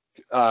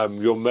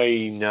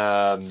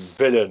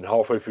villain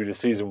halfway through the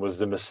season was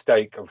the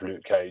mistake of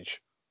Luke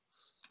Cage.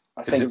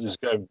 I think it was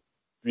going,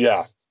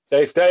 yeah.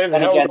 They and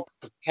held again,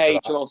 on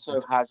Cage also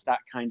has that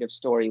kind of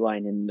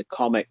storyline in the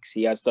comics.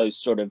 He has those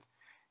sort of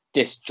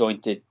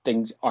disjointed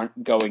things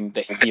aren't going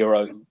the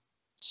hero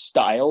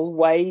style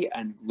way,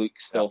 and Luke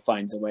still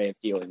finds a way of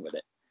dealing with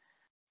it.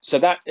 So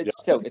that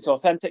it's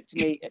authentic to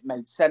me. It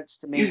made sense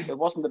to me. It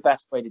wasn't the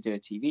best way to do a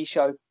TV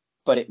show,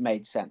 but it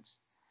made sense.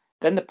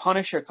 Then the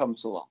Punisher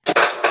comes along.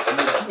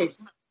 And it's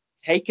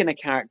taken a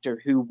character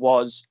who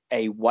was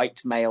a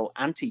white male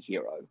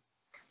anti-hero,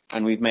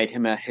 and we've made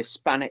him a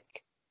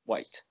Hispanic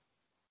white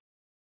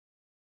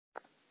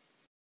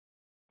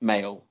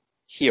male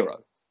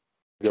hero.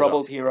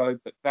 Troubled hero,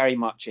 but very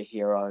much a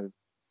hero.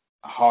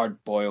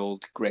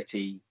 Hard-boiled,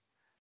 gritty.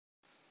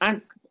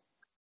 And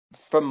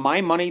for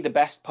my money, the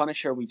best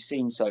Punisher we've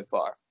seen so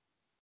far.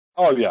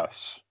 Oh,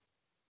 yes.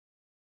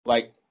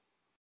 Like,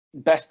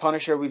 best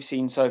Punisher we've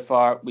seen so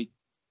far. We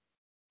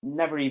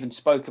never even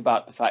spoke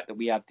about the fact that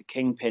we have the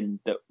Kingpin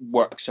that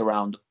works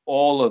around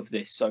all of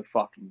this so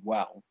fucking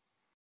well.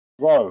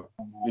 Whoa,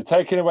 you're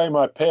taking away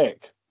my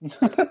pick.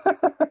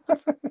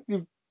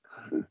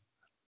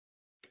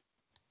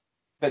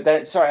 But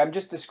then, sorry, I'm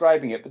just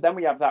describing it. But then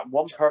we have that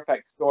one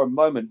perfect storm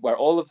moment where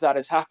all of that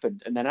has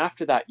happened. And then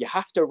after that, you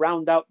have to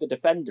round out the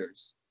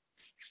Defenders.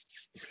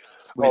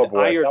 Oh boy,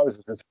 Iron, that was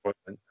a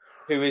disappointment.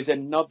 who is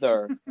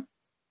another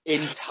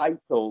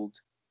entitled,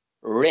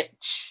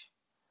 rich,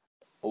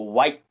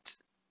 white,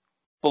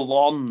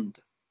 blonde,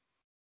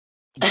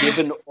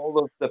 given all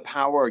of the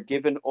power,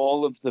 given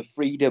all of the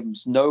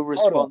freedoms, no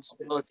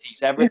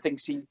responsibilities, everything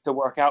seemed to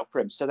work out for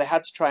him. So they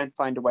had to try and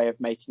find a way of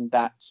making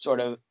that sort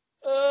of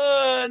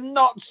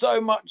not so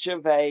much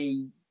of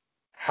a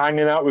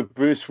hanging out with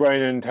Bruce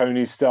Wayne and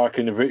Tony Stark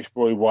in the Rich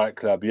Boy White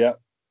Club. Yep,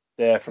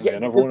 definitely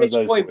another one of those. The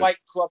Rich Boy White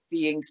Club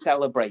being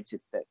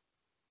celebrated thing.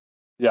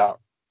 Yeah,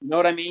 you know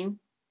what I mean.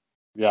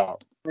 Yeah,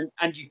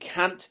 and you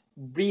can't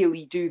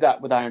really do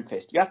that with Iron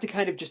Fist. You have to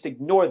kind of just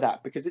ignore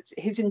that because it's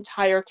his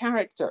entire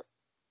character.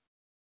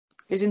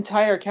 His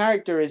entire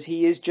character is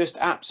he is just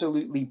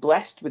absolutely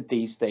blessed with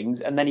these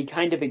things, and then he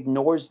kind of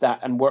ignores that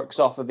and works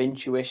off of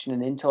intuition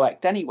and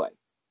intellect anyway.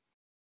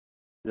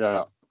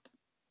 Yeah.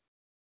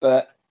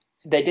 But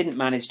they didn't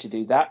manage to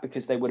do that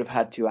because they would have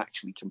had to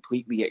actually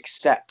completely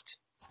accept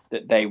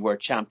that they were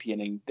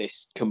championing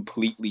this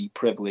completely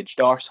privileged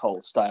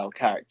arsehole style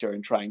character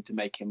and trying to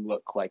make him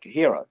look like a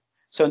hero.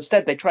 So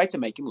instead, they tried to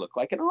make him look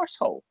like an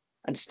arsehole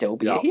and still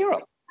be a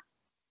hero.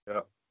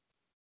 Yeah.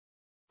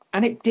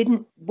 And it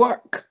didn't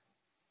work.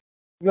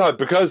 No,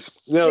 because,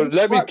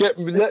 let me get...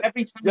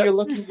 every time you're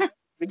looking at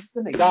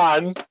reasoning.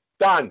 Dan.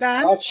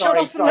 Oh,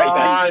 sorry,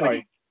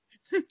 Dan.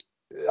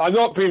 I'm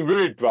not being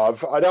rude,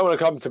 bruv. I don't want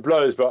to come to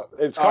blows, but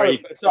it's sorry,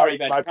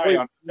 Ben. Carry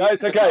on. No,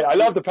 it's okay. I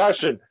love the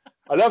passion.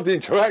 I love the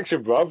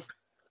interaction, bruv.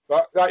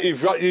 But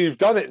you've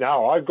done it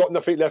now. I've got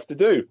nothing left to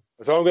do,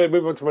 so I'm going to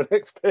move on to my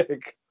next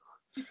pick.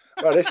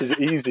 Well, this is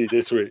easy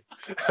this week.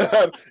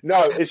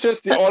 No, it's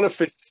just the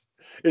office.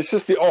 It's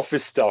just the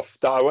office stuff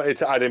that I wanted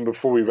to add in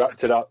before we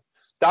wrapped it up.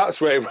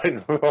 That's where it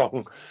went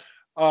wrong.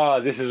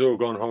 This has all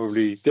gone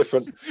horribly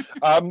different.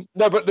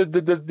 No, but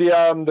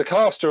the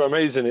cast are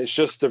amazing. It's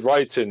just the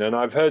writing, and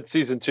I've heard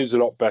season 2's a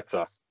lot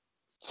better.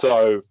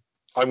 So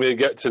I'm going to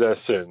get to there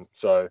soon.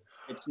 So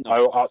I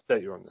will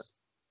update you on that.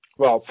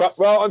 Well,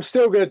 I'm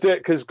still going to do it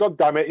because, God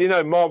damn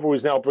it, Marvel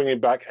is now bringing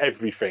back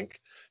everything.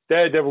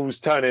 Daredevil's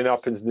turning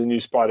up into the new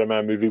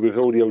Spider-Man movie with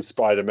all the old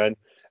Spider-Men.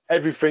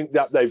 Everything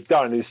that they've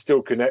done is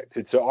still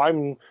connected. So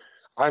I'm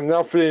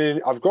now filling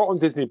in. I've got on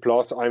Disney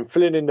Plus. I'm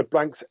filling in the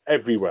blanks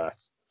everywhere.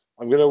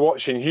 I'm going to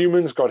watch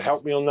Inhumans. God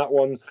help me on that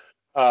one.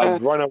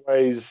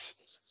 Runaways.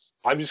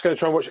 I'm just going to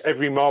try and watch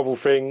every Marvel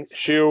thing.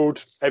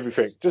 S.H.I.E.L.D.,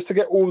 everything, just to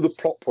get all the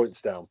plot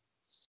points down.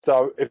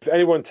 So if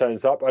anyone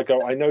turns up, I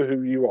go, I know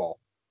who you are.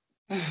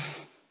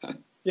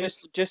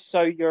 Just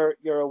so you're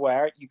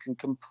aware, you can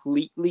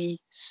completely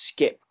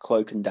skip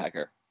Cloak and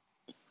Dagger.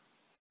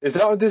 Is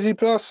that on Disney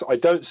Plus? I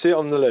don't see it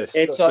on the list.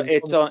 It's on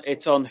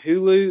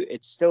Hulu.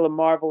 It's still a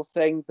Marvel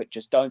thing, but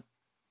just don't.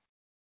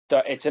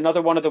 It's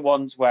another one of the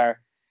ones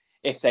where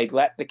if they'd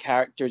let the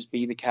characters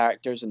be the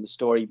characters and the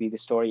story be the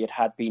story it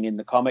had been in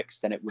the comics,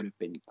 then it would have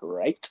been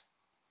great.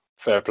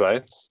 Fair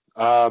play.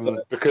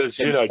 Because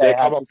Since they they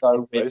come had up to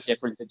go with with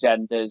different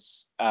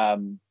agendas,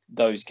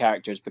 those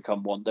characters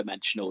become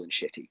one-dimensional and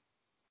shitty.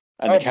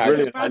 And Oh, the characters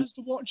Is it as brilliant. bad as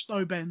The Watch,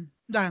 though, Dan?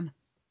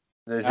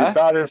 Is Huh? it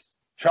bad as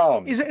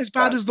Charmed? Is it as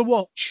bad as The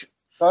Watch?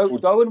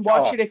 Go and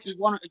watch God. it if you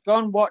want. Go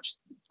and watch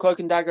Cloak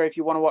and Dagger if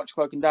you want to watch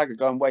Cloak and Dagger.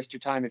 Go and waste your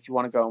time if you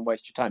want to go and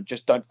waste your time.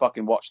 Just don't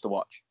fucking watch The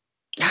Watch.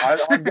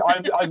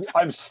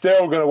 I'm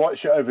still going to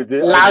watch it over the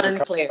Loud and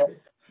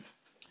clear.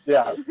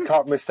 Yeah,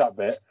 can't miss that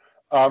bit.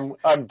 I'm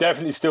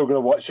definitely still going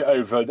to watch it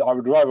over. I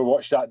would rather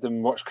watch that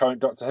than watch current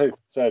Doctor Who.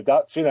 So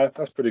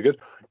that's pretty good.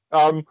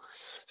 Another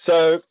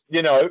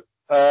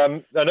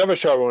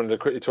show I wanted to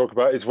quickly talk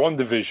about is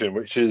WandaVision,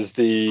 which is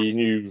the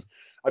new.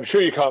 I'm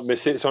sure you can't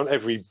miss it. It's on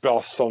every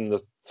bus on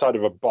the side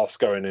of a bus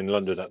going in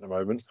London at the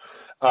moment.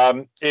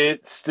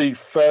 It's the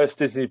first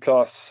Disney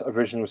Plus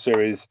original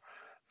series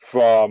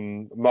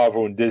from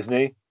Marvel and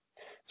Disney.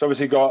 It's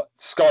obviously got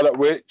Scarlet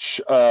Witch,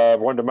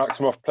 Wanda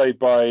Maximoff, played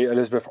by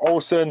Elizabeth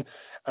Olsen,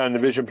 and the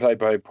Vision, played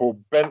by Paul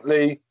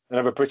Bentley,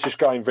 another British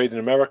guy invading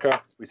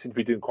America. We seem to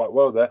be doing quite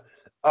well there.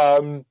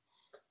 And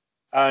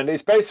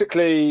it's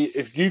basically,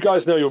 if you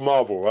guys know your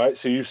Marvel, right?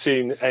 So you've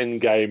seen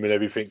Endgame and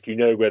everything. You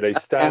know where they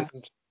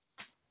stand.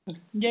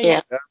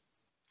 Yeah.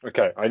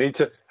 Okay,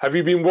 have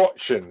you been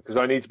watching? Because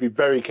I need to be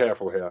very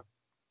careful here.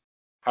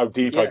 How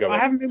deep I go. I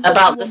haven't been About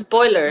watching the one-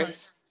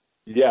 spoilers,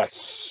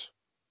 Yes.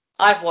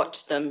 I've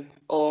watched them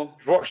all.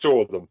 You've watched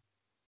all of them.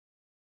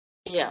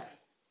 Yeah.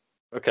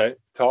 Okay,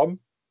 Tom?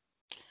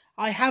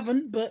 I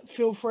haven't, but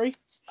feel free.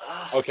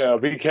 Okay, I'll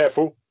be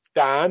careful.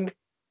 Dan?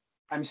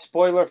 I'm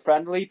spoiler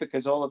friendly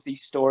because all of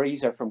these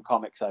stories are from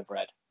comics I've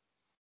read.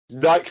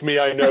 Like me,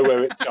 I know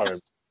where it's going.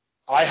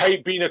 I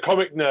hate being a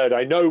comic nerd.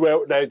 I know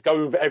where they're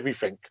going with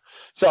everything.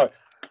 So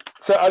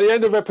at the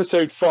end of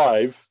episode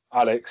 5,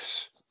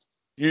 Alex,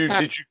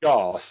 did you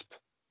gasp?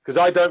 Because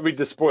I don't read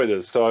the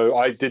spoilers, so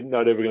I didn't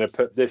know they were going to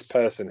put this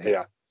person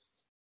here.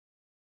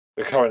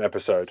 The current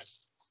episode.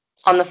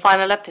 On the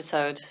final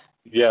episode.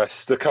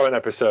 Yes, the current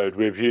episode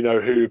with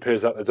who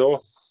appears at the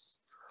door.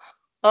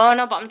 Oh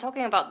no, but I'm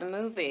talking about the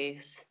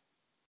movies.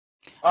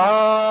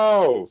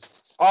 Oh,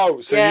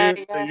 so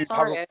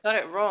sorry, I got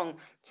it wrong.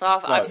 So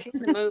I've seen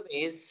the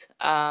movies.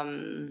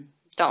 Don't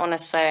want to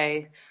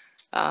say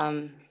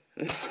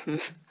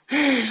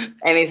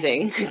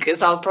anything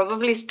because I'll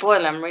probably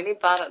spoil. I'm really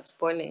bad at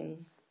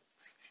spoiling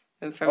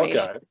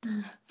information.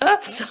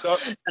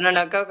 Okay.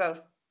 No, go.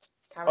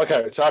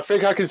 Okay, so I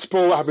think I can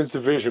spoil what happens to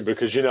Vision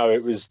because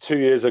it was 2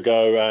 years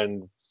ago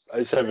and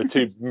it's over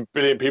 2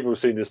 billion people have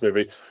seen this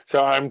movie.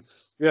 So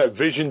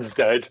Vision's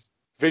dead.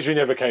 Vision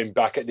never came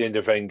back at the end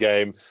of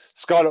Endgame.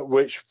 Scarlet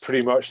Witch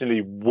pretty much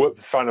nearly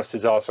whooped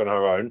Thanos' ass on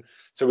her own.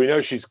 So we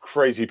know she's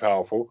crazy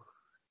powerful.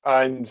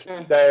 And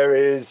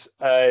there is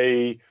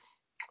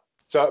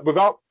so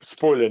without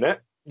spoiling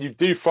it, you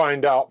do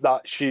find out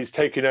that she's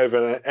taken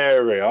over an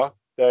area.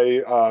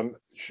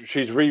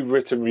 She's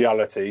rewritten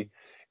reality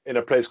in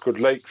a place called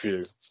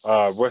Lakeview,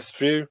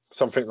 Westview,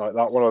 something like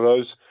that, one of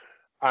those.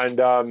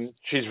 And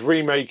she's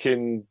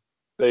remaking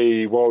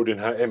the world in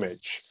her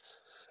image.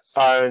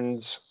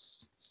 And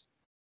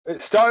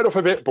it started off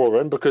a bit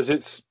boring because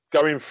it's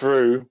going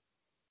through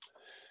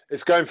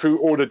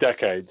all the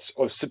decades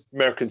of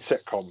American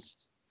sitcom.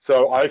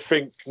 So I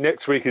think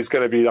next week is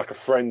going to be like a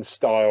Friends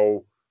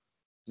style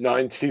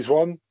 90s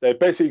one. They're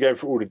basically going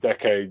through all the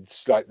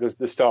decades, like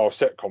the style of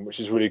sitcom, which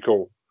is really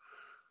cool.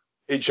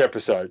 Each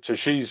episode. So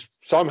she's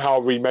somehow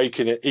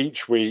remaking it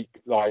each week,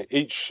 like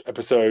each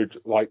episode,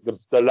 like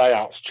the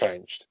layout's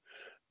changed.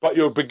 But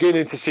you're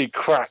beginning to see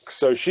cracks.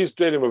 So she's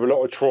dealing with a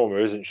lot of trauma,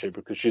 isn't she?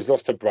 Because she's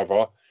lost her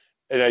brother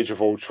in Age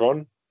of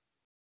Ultron.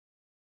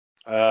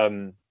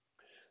 In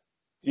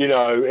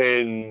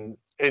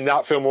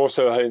that film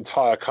also her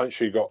entire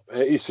country got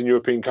Eastern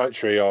European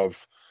country of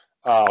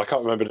I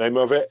can't remember the name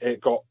of it.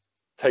 It got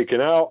taken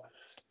out.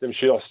 Then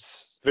she lost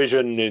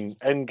Vision in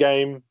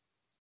Endgame.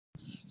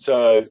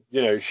 So,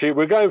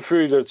 we're going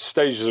through the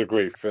stages of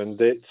grief,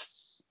 and it's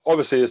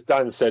obviously, as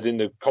Dan said in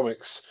the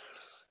comics,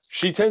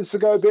 she tends to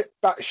go a bit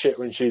batshit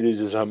when she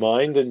loses her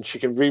mind, and she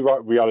can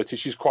rewrite reality.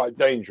 She's quite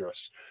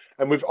dangerous.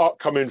 And with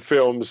upcoming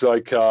films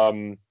like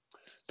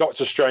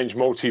Doctor Strange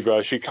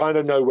Multiverse, you kind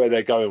of know where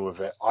they're going with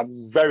it.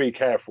 I'm very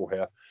careful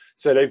here.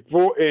 So they've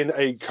brought in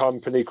a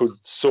company called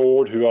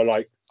Sword, who are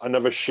like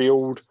another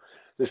S.H.I.E.L.D.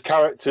 There's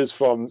characters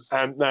from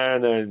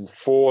Ant-Man and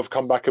Thor have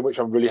come back in, which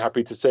I'm really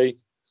happy to see.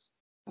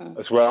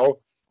 As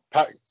well,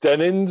 Pat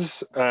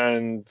Dennings,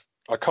 and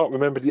I can't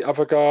remember the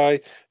other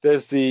guy.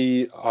 There's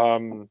the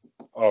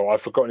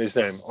I've forgotten his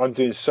name. I'm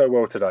doing so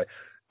well today.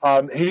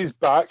 He's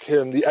back,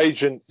 and the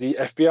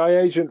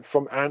FBI agent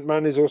from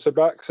Ant-Man is also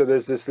back. So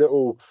there's this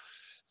little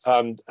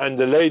And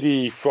the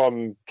lady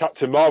from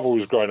Captain Marvel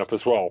was growing up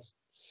as well.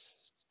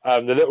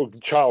 The little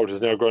child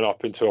has now grown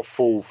up into a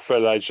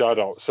full-fledged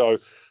adult. So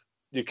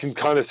you can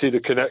kind of see the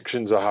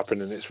connections are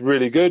happening. It's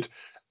really good.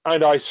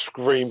 And I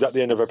screamed at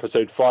the end of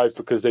episode 5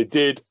 because they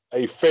did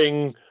a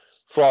thing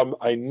from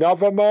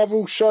another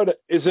Marvel show that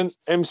isn't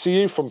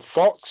MCU, from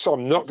Fox.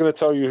 I'm not going to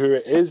tell you who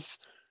it is,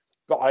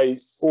 but I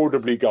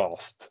audibly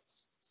gasped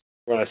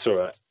when I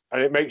saw it.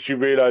 And it makes you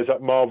realize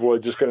that Marvel are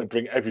just going to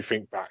bring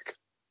everything back.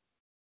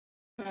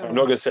 I'm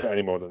not going to say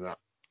any more than that.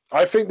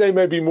 I think they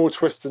may be more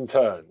twists and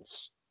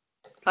turns.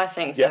 I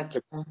think so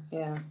too.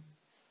 Yeah.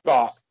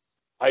 But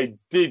I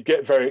did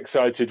get very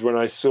excited when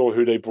I saw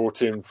who they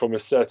brought in from a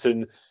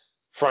certain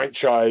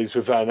franchise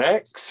with an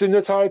X in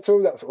the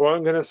title. That's all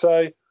I'm going to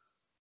say.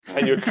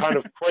 And you're kind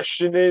of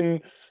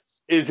questioning,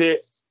 is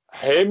it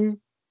him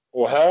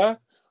or her?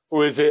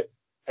 Or is it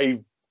a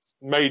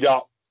made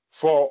up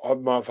for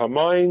her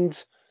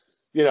mind?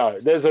 You know,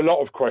 there's a lot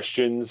of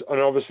questions. And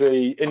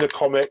obviously in the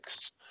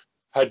comics,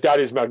 her dad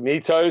is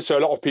Magneto. So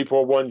a lot of people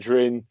are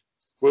wondering,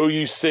 will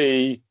you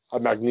see a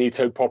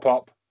Magneto pop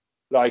up?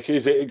 Like,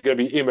 is it going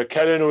to be Ian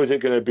McKellen or is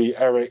it going to be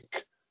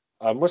Eric?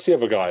 What's the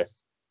other guy?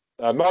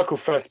 Michael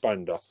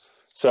Fassbender.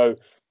 So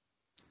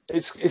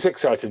it's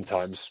exciting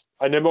times.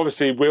 And then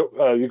obviously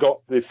you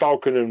got the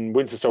Falcon and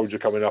Winter Soldier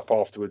coming up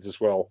afterwards as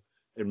well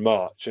in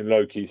March in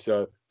Loki.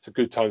 So it's a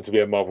good time to be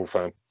a Marvel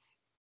fan.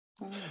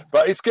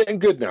 But it's getting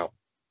good now.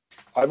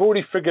 I've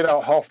already figured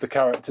out half the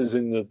characters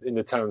in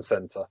the town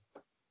centre.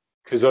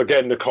 Because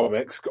again, the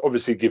comics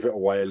obviously give it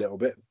away a little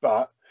bit,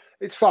 but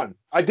it's fun.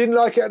 I didn't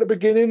like it at the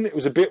beginning. It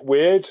was a bit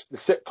weird, the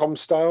sitcom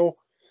style.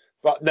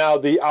 But now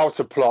the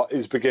outer plot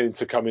is beginning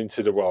to come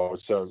into the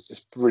world. So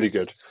it's really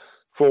good.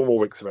 4 more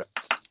weeks of it.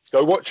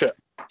 Go watch it.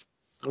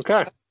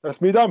 Okay,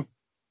 that's me done.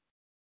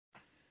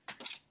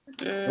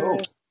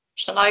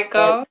 Shall I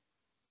go?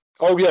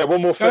 Oh, yeah,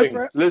 one more Go thing.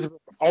 for it. Elizabeth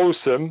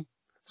Olsen.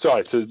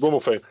 Sorry, so one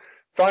more thing.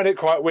 Find it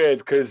quite weird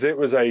because it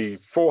was a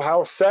Full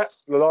House set,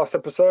 the last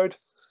episode.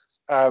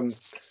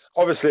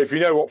 Obviously, if you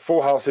know what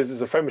Full House is,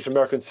 it's a famous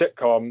American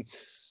sitcom.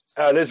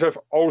 Elizabeth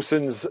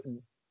Olsen's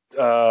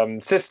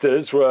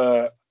sisters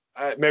were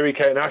Mary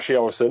Kate and Ashley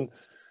Olsen.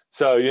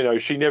 So, you know,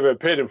 she never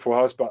appeared in Full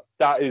House, but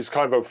that is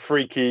kind of a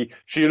freaky.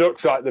 She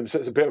looks like them, so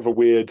it's a bit of a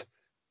weird,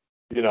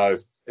 you know,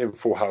 in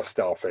Full House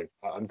style thing.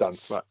 I'm done.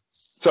 Right.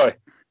 Sorry.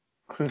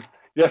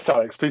 Yes,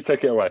 Alex, please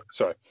take it away.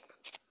 Sorry.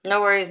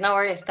 No worries.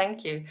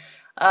 Thank you.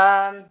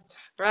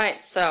 Right,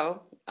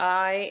 so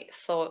I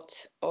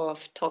thought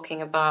of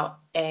talking about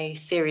a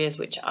series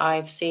which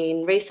I've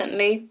seen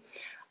recently,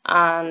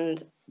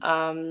 and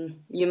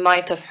you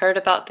might have heard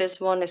about this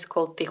one. It's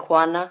called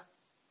Tijuana,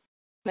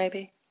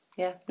 maybe.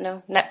 Yeah,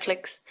 no,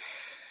 Netflix.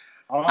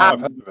 Oh, I've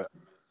heard of it.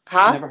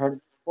 Huh? Never heard of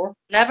it before.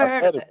 Never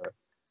I've heard of it.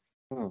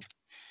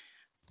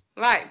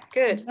 Right,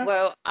 good. No.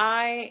 Well,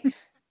 I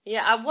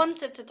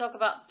wanted to talk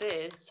about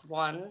this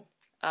one,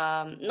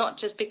 not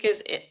just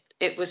because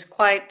it was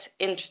quite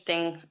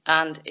interesting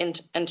and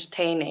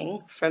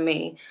entertaining for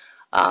me.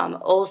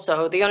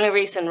 Also, the only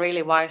reason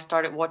really why I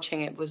started watching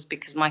it was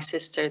because my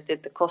sister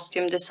did the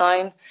costume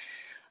design.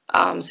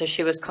 So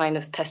she was kind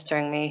of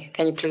pestering me,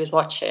 can you please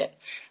watch it?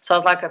 So I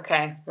was like,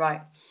 okay,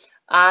 right.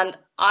 And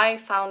I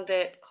found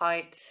it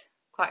quite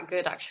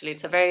good, actually.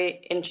 It's a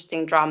very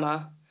interesting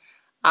drama.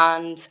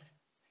 And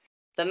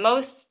the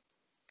most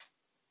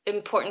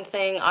important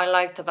thing I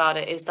liked about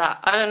it is that,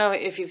 I don't know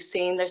if you've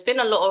seen, there's been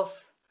a lot of,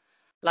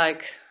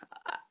 like,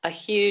 a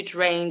huge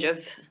range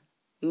of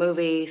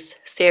movies,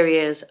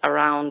 series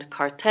around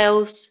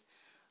cartels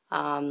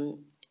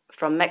from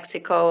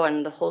Mexico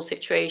and the whole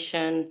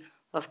situation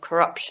of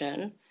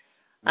corruption.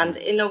 And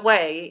in a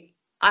way,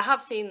 I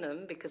have seen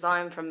them because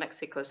I'm from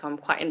Mexico, so I'm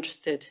quite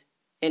interested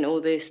in all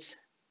these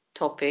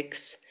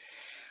topics.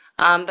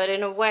 But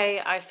in a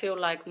way, I feel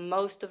like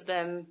most of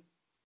them,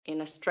 in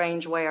a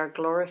strange way, are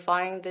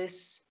glorifying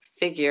these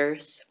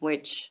figures,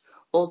 which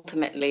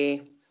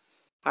ultimately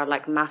are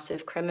like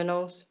massive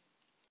criminals.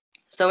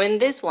 So in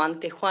this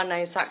one,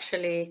 Tijuana is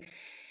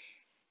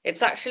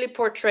actually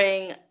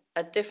portraying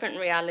a different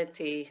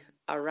reality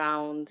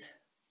around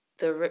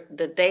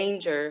the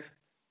danger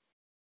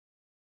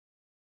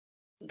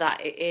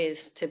that it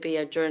is to be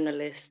a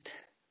journalist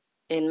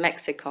in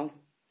Mexico,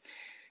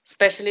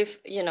 especially if,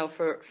 you know,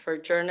 for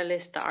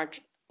journalists that are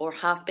or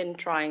have been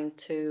trying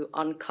to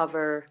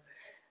uncover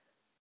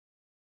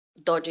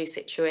dodgy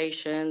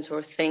situations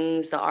or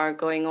things that are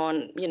going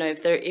on. You know,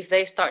 if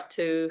they start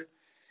to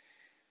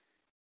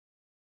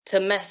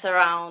mess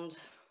around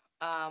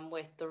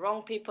with the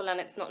wrong people, and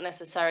it's not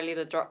necessarily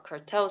the drug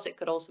cartels, it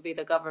could also be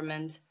the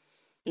government,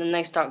 and then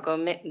they start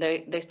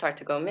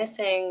to go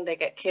missing, they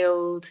get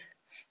killed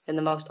in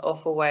the most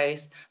awful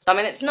ways. So I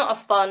mean, it's not a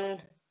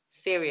fun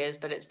series,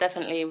 but it's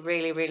definitely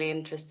really, really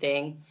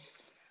interesting.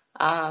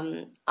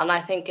 And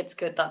I think it's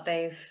good that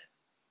they've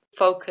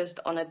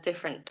focused on a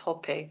different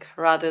topic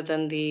rather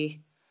than the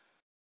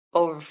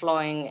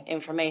overflowing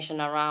information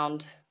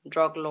around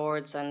drug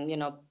lords and, you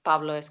know,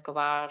 Pablo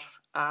Escobar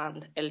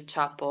and El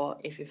Chapo,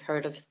 if you've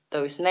heard of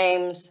those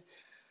names,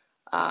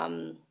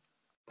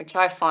 which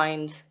I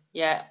find,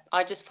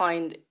 I just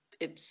find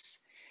it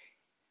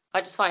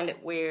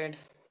weird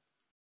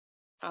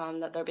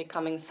that they're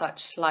becoming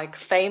such like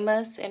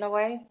famous in a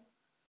way.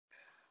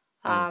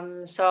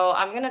 So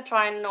I'm gonna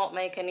try and not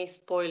make any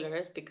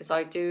spoilers because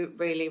I do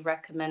really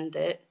recommend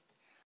it.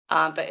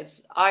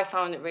 But I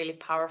found it really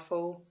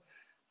powerful.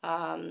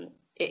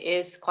 It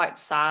is quite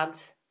sad.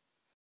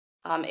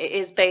 It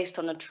is based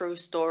on a true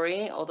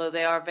story, although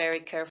they are very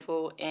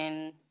careful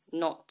in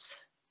not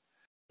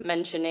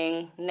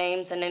mentioning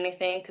names and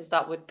anything, because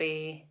that would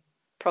be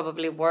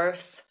probably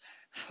worse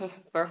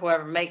for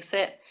whoever makes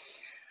it.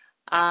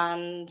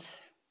 And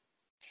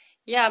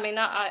yeah, I mean,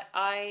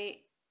 I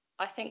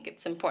think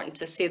it's important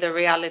to see the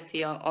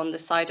reality on the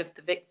side of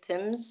the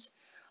victims,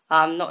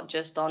 not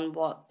just on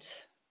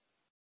what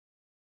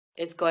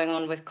is going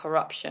on with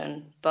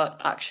corruption,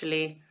 but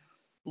actually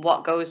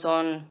what goes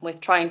on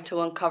with trying to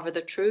uncover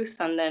the truth,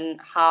 and then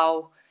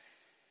how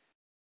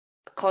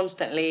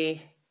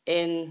constantly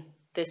in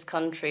this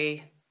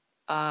country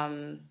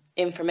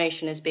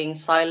information is being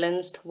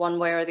silenced one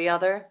way or the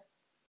other.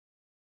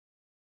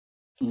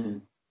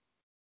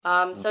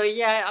 So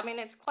yeah, I mean,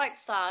 it's quite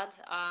sad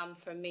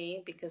for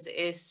me because it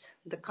is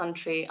the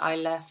country I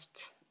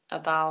left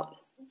about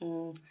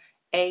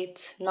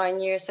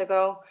 8-9 years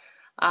ago,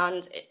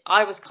 and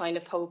I was kind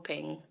of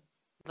hoping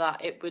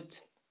that it would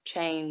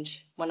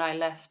change when I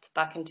left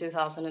back in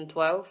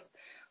 2012.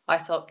 I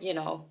thought,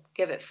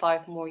 give it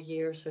 5 more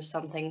years or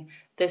something,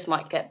 this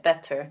might get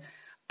better.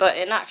 But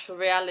in actual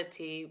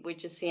reality, we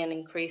just see an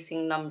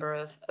increasing number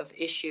of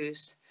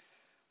issues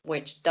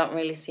which don't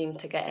really seem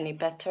to get any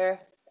better.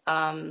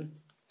 And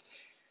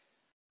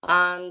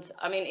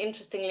I mean,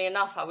 interestingly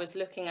enough, I was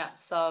looking at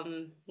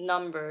some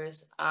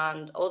numbers,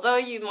 and although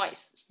you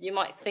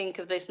might think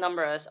of this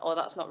number as, oh,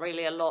 that's not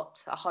really a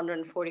lot,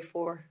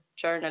 144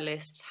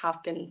 journalists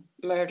have been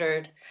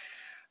murdered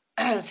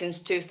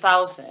since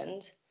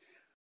 2000.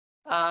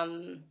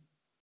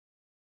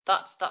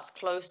 That's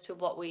close to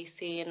what we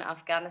see in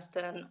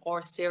Afghanistan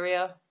or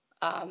Syria,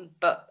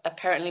 but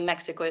apparently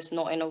Mexico is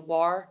not in a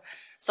war.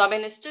 So I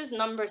mean, it's just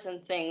numbers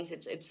and things.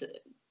 It's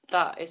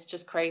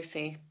just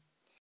crazy.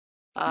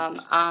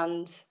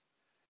 And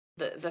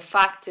the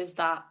fact is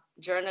that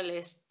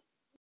journalists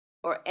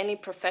or any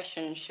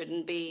profession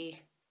shouldn't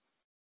be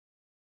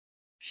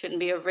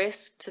a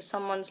risk to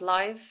someone's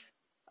life.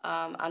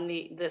 And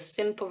the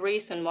simple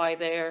reason why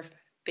they're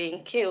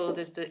being killed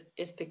is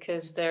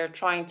because they're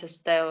trying to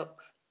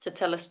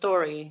tell a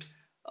story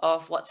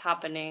of what's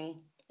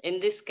happening. In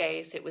this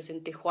case, it was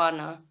in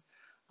Tijuana,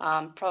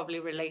 probably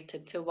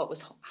related to what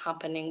was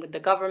happening with the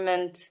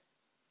government.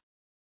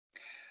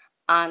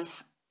 And,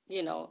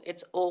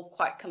 it's all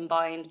quite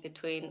combined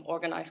between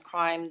organized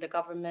crime, the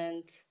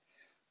government,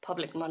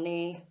 public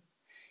money.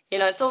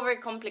 It's all very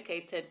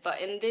complicated. But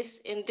in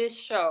this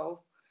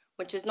show,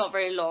 which is not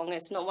very long,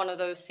 it's not one of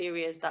those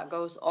series that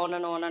goes on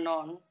and on and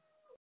on.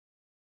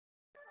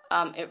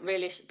 It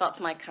really, that's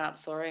my cat,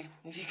 sorry,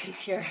 if you can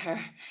hear her.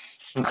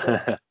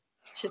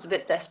 She's a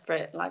bit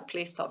desperate, like,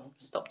 please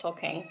stop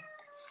talking.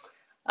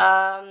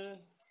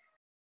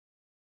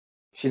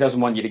 She doesn't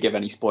want you to give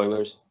any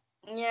spoilers.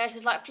 Yeah,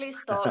 she's like, please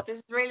stop, this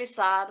is really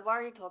sad, why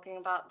are you talking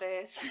about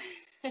this?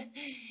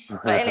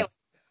 But anyway,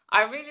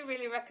 I really,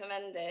 really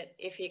recommend it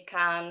if you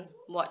can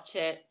watch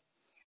it.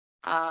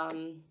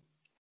 The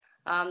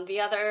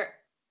other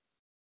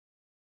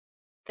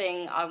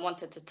thing I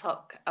wanted to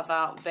talk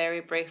about very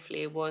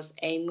briefly was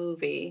a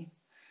movie,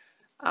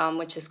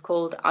 which is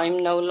called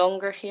I'm No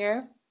Longer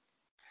Here.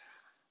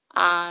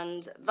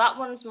 And that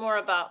one's more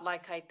about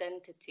like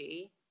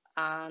identity,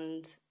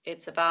 and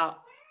it's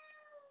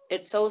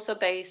also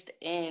based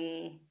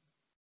in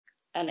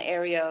an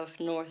area of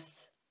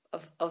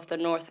the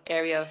north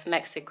area of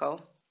Mexico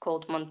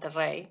called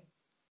Monterrey.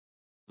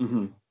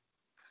 Mm-hmm.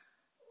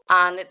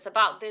 And it's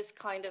about this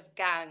kind of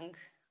gang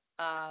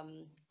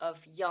of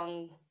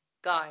young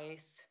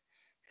guys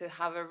who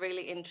have a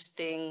really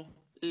interesting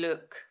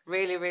look,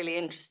 really, really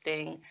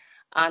interesting.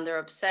 And they're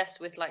obsessed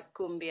with like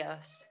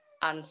cumbias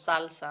and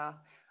salsa,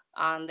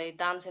 and they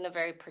dance in a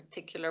very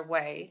particular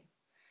way,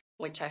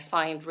 which I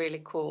find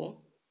really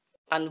cool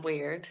and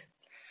weird.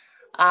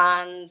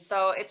 And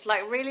so it's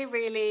like really,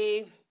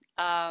 really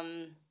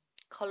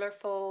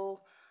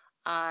colorful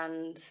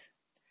and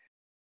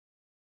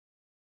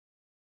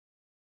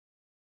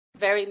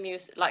very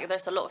music, like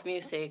there's a lot of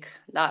music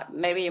that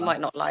maybe you might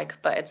not like,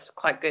 but it's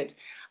quite good.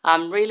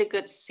 Really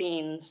good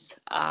scenes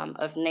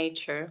of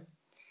nature.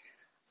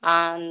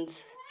 And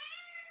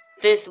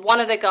this one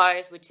of the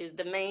guys, which is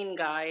the main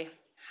guy,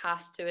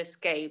 has to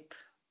escape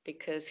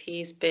because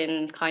he's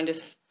been kind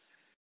of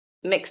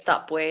mixed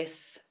up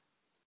with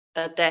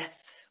the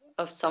death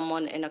of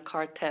someone in a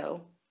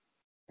cartel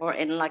or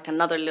in like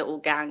another little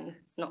gang.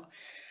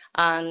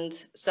 And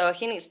so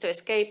he needs to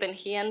escape, and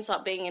he ends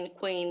up being in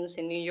Queens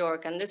in New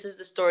York. And this is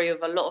the story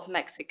of a lot of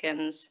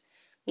Mexicans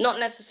not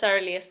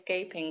necessarily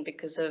escaping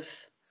because of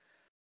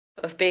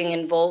being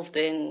involved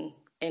in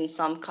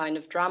some kind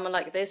of drama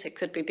like this. It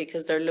could be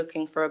because they're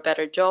looking for a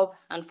better job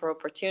and for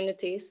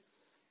opportunities.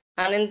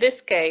 And in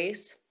this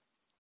case,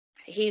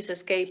 he's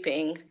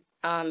escaping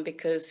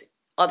because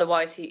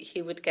otherwise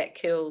he would get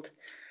killed.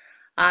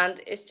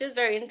 And it's just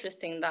very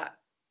interesting that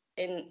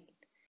in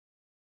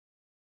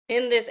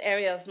this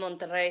area of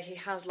Monterrey,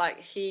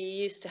 he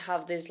used to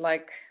have this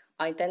like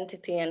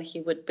identity, and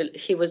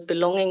he was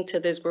belonging to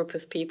this group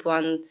of people,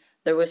 and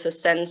there was a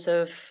sense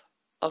of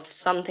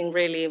something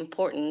really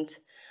important.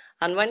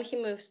 And when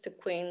he moves to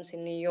Queens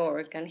in New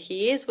York, and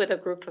he is with a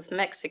group of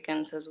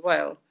Mexicans as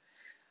well,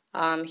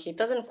 he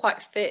doesn't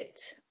quite fit,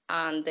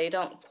 and they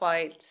don't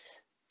quite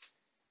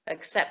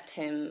accept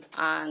him,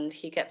 and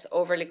he gets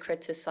overly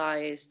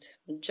criticized,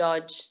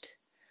 judged.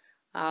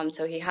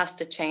 So he has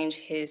to change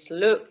his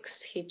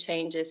looks. He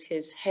changes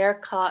his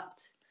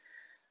haircut,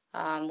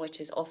 which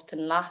is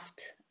often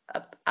laughed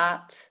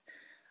at.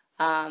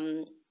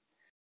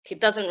 He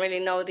doesn't really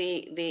know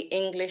the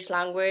English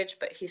language,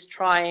 but he's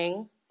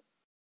trying.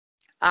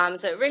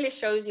 So it really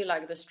shows you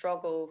like the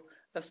struggle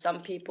of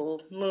some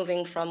people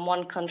moving from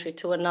one country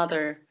to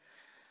another.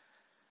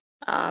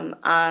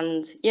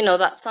 And you know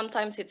that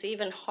sometimes it's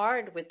even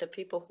hard with the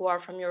people who are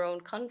from your own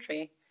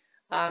country,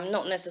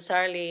 not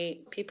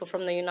necessarily people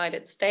from the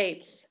United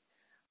States.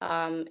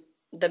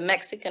 The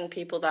Mexican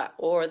people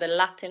or the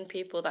Latin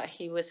people that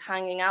he was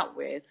hanging out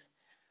with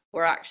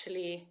were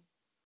actually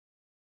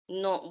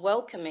not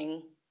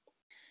welcoming.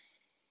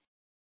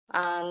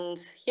 And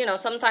you know,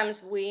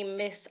 sometimes we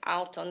miss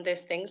out on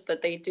these things,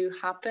 but they do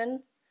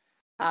happen.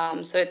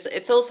 So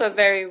it's also a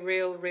very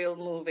real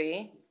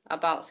movie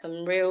about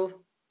some real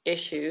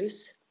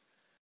issues.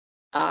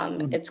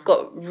 It's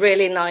got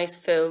really nice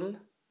film,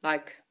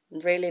 like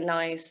really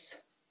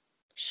nice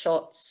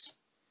shots.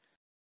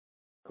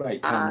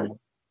 Great.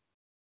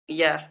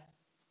 Yeah,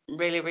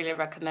 really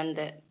recommend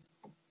it.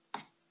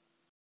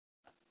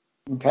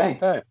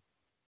 Okay.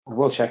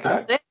 We'll check it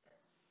out. That's it.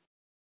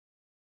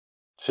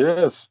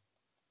 Cheers.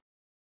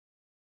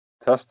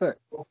 Fantastic.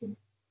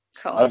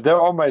 Cool.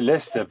 They're on my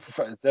list. They're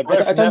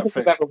both I don't think Netflix.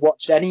 I've ever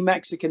watched any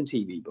Mexican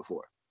TV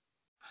before.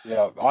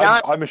 Yeah,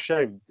 I'm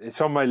ashamed. It's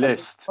on my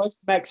list. The most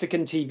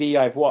Mexican TV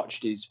I've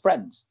watched is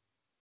Friends.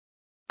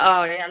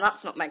 Oh yeah,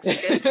 that's not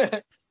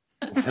Mexican.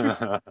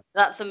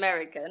 That's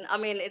American. I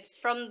mean, it's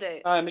from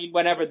the. I mean,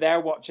 whenever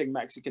they're watching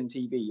Mexican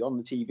TV on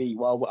the TV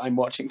while I'm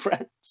watching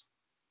Friends.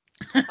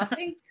 I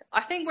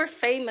think we're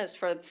famous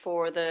for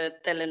the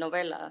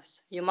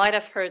telenovelas. You might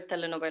have heard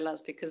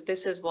telenovelas because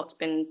this is what's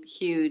been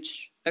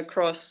huge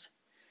across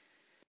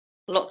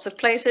lots of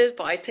places,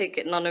 but I take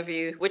it none of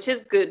you, which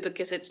is good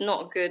because it's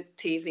not good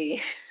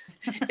TV.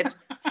 it's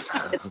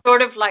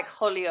sort of like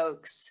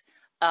Hollyoaks,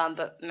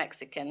 but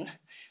Mexican.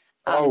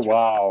 Oh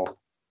wow!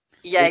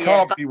 Yeah, it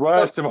can't be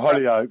worse than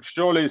Hollyoaks.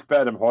 Surely it's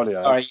better than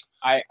Hollyoaks.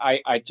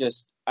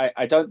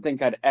 I don't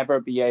think I'd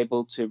ever be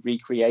able to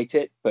recreate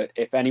it, but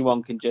if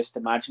anyone can just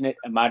imagine it,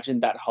 imagine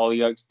that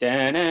Hollyoaks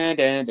that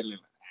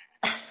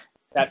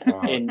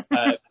in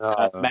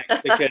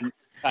Mexican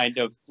kind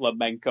of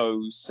flamenco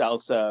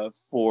salsa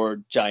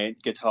for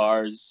giant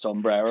guitars,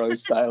 sombrero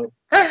style.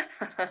 I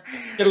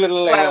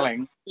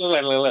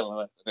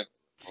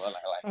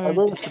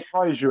will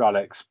surprise you,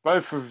 Alex.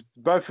 Both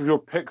of your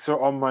picks are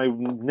on my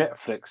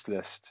Netflix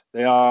list.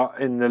 They are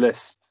in the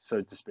list,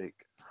 so to speak.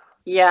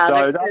 Yeah,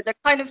 so they're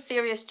kind of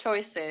serious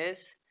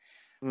choices,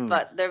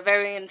 but they're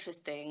very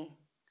interesting.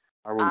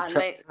 I will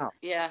check it out.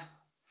 Yeah,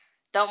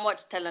 don't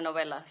watch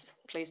telenovelas,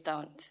 please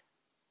don't.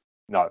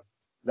 No,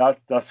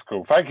 that's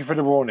cool. Thank you for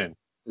the warning.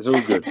 It's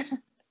all good.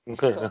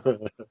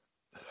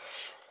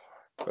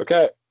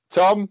 Okay,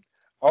 Tom.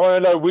 I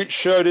want to know which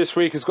show this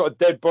week has got a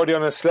dead body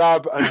on a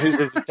slab and who's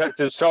the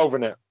detective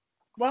solving it.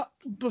 Well,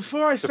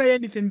 before I say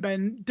anything,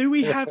 Ben, do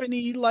we have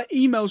any like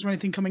emails or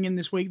anything coming in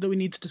this week that we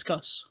need to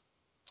discuss?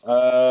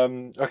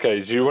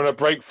 Okay, do you want to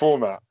break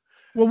format?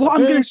 Well, what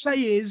I'm going to say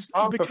is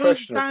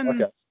because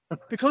Dan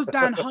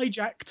Dan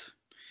hijacked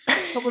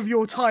some of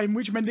your time,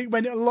 which meant it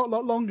went a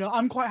lot longer,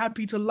 I'm quite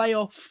happy to lay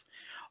off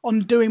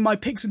on doing my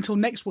picks until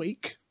next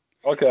week.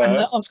 Okay. And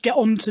let us get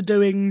on to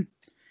doing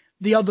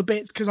the other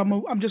bits because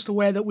I'm just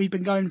aware that we've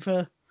been going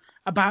for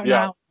about an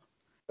hour.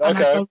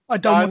 Okay. And I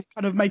don't want to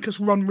kind of make us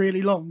run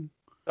really long.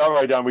 Don't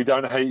worry, Dan. We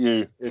don't hate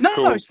you. It's no,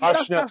 cool. That's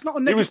not a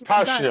negative. He was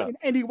passionate in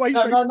any way.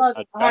 No.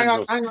 Hang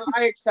on.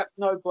 I accept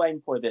no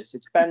blame for this.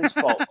 It's Ben's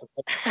fault.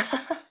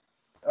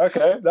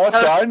 Okay,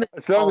 that's fine.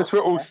 As long as we're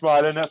all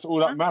smiling, that's all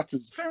that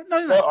matters.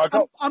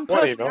 No. I'm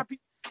perfectly happy.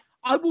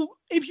 I will.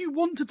 If you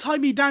want to tie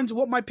me down to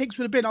what my picks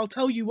would have been, I'll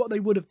tell you what they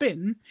would have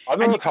been. I'm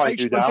not tying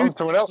you down.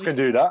 Someone else can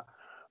do that.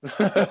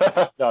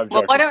 No,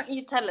 well, why don't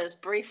you tell us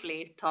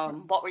briefly,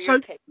 Tom? What were your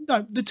picks?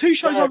 No, the two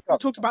shows I want to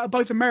talk about are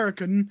both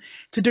American,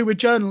 to do with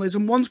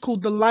journalism. One's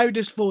called The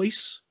Loudest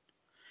Voice,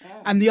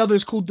 and the other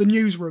is called The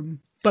Newsroom.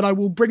 But I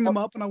will bring them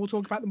up and I will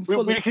talk about them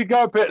fully. We could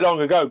go a bit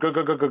longer. Go.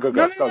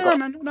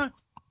 No.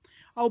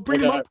 I'll bring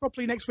them up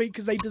properly next week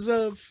because they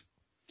deserve,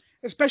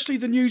 especially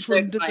The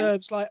Newsroom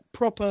deserves like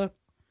proper,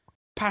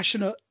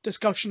 passionate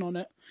discussion on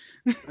it.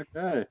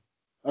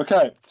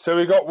 Okay. So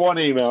we got one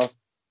email.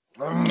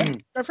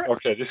 Go for it.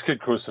 Okay, this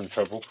could cause some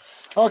trouble.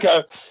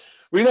 Okay,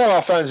 we know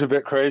our fans are a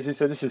bit crazy,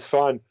 so this is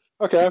fine.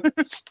 Okay.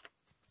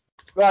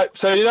 Right,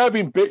 so I've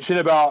been bitching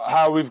about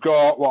how we've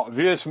got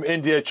viewers from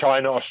India,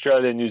 China,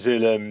 Australia, New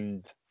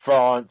Zealand,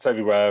 France,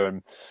 everywhere,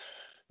 and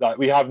like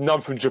we have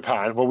none from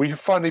Japan. Well, we've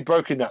finally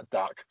broken that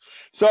duck.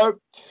 So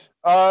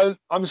I'm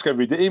just going to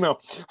read the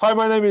email. Hi,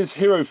 my name is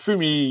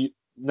Hirofumi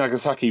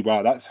Nagasaki.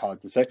 Wow, that's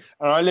hard to say.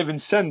 And I live in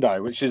Sendai,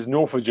 which is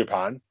north of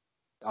Japan.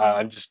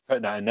 I'm just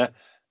putting that in there.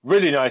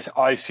 Really nice,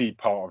 icy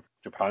part of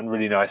Japan.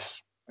 Really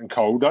nice and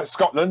cold, like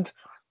Scotland.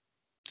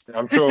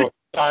 I'm sure,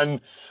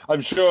 and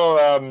I'm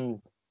sure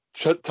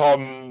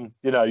Tom,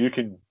 you know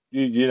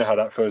how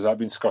that feels. I've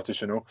been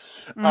Scottish and all.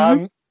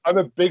 Mhm. I'm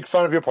a big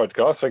fan of your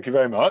podcast. Thank you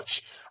very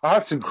much. I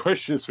have some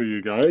questions for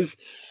you guys.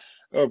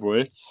 Oh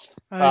boy.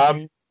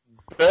 Okay.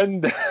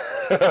 Ben,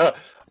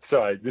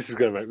 sorry, this is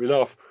going to make me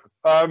laugh.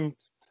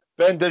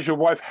 Ben, does your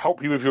wife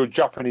help you with your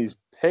Japanese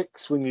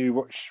picks when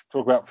you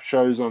talk about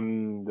shows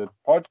on the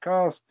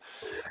podcast?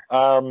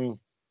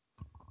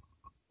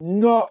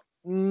 Not.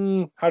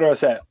 How do I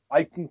say it?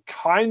 I can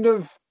kind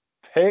of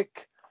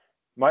pick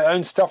my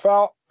own stuff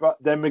out, but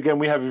then again,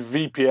 we have a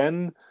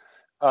VPN,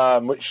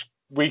 which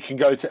we can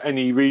go to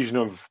any region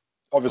of.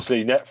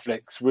 Obviously,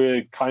 Netflix.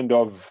 We're kind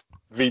of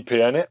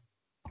VPN it,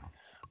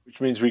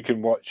 which means we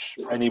can watch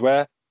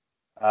anywhere.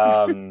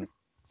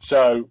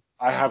 So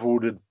I have all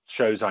the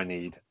shows I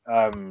need.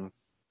 But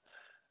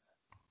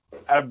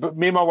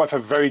me and my wife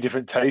have very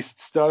different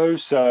tastes, though,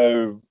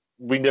 so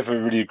we never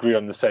really agree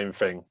on the same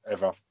thing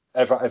ever.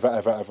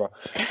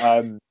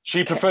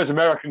 She prefers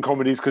American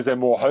comedies because they're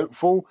more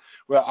hopeful,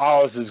 where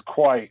ours is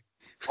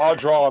our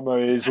drama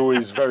is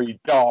always very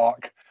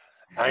dark,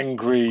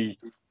 angry,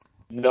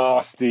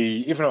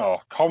 nasty. Even our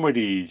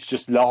comedy is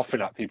just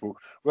laughing at people.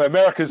 Where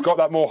America's got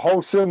that more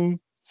wholesome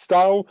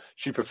style,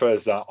 she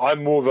prefers that.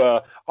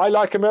 I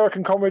like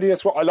American comedy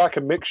as well. I like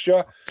a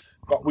mixture,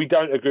 but we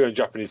don't agree on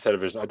Japanese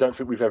television. I don't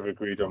think we've ever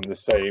agreed on the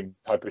same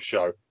type of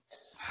show.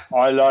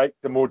 I like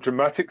the more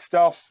dramatic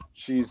stuff.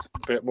 She's a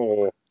bit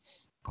more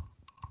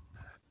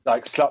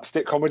like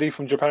slapstick comedy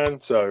from Japan.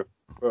 So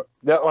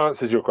that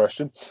answers your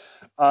question.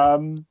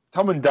 Tom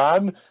and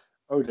Dan.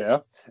 Oh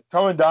dear.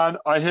 Tom and Dan,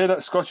 I hear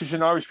that Scottish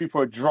and Irish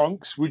people are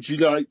drunks. Would you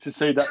like to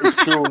say that is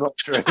true or not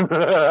true?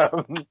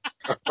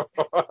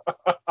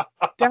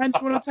 Dan, do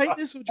you want to take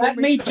this? Or do you Let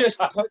want me me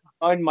just put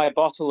down my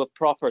bottle of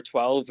proper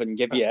 12 and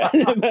give you.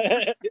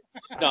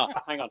 No,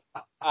 hang on.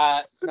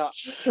 No.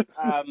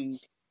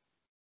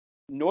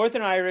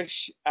 Northern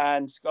Irish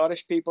and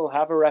Scottish people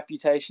have a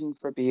reputation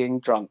for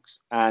being drunks,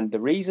 and the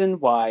reason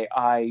why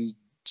I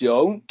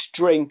don't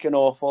drink an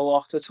awful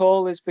lot at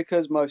all is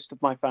because most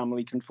of my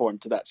family conform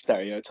to that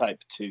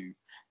stereotype to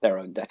their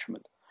own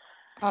detriment.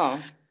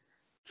 Oh,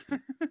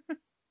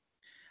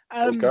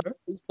 Okay. At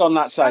least on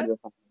that side of the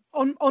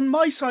family. on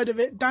my side of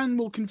it, Dan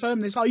will confirm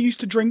this. I used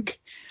to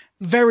drink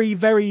very,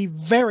 very,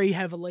 very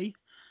heavily.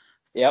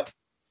 Yep.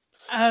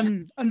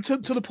 And to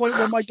the point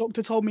where my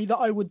doctor told me that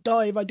I would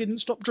die if I didn't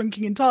stop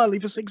drinking entirely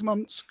for 6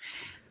 months.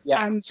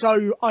 Yeah. And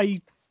so I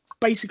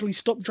basically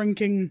stopped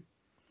drinking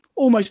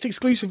almost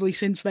exclusively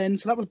since then.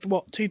 So that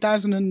was,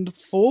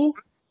 2004?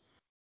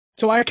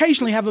 So I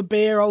occasionally have a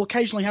beer, I'll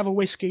occasionally have a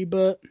whiskey,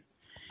 but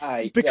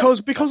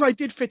because I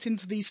did fit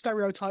into the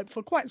stereotype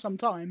for quite some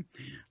time,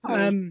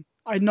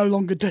 I no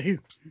longer do.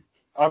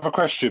 I have a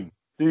question.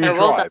 Do you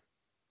well drive?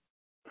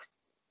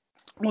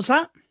 What's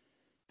that?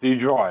 Do you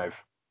drive?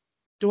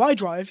 Do I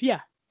drive? Yeah.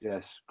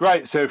 Yes.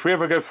 Great. So if we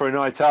ever go for a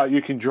night out,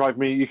 you can drive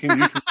me. You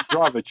can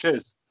drive her.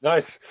 Cheers.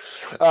 Nice.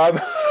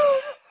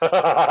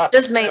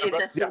 just made you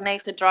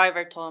designated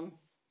driver, Tom.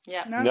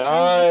 Yeah. No,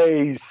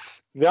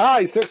 Nice.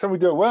 Next time we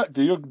do a work,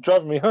 you're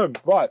driving me home.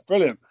 Right.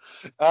 Brilliant.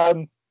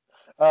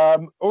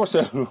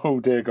 Also,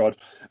 oh dear God.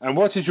 And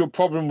what is your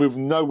problem with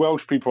no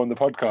Welsh people on the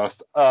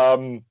podcast?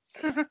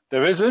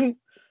 There isn't.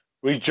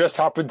 We just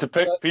happen to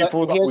pick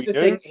people that we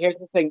do. Here's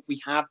the thing.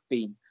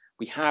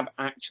 We have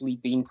actually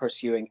been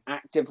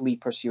actively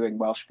pursuing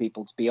Welsh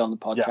people to be on the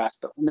podcast.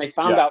 But when they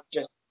found out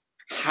just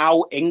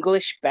how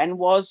English Ben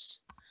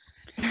was,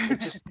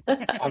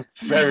 I'm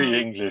very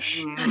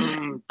English.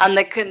 And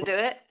they couldn't do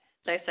it?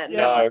 They said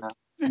no.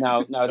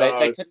 No.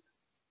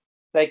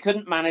 They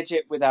couldn't manage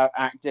it without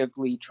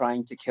actively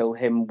trying to kill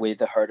him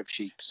with a herd of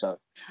sheep. So,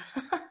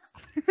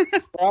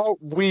 well,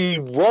 we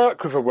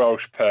work with a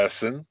Welsh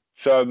person,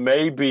 so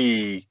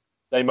maybe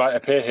they might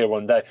appear here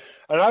one day.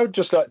 And I would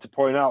just like to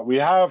point out, we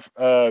have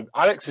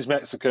Alex is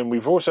Mexican.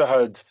 We've also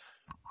had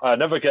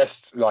another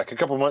guest like a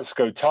couple of months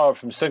ago, Tara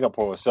from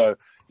Singapore. So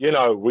we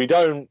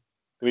don't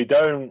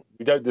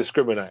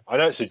discriminate. I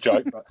know it's a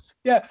joke, but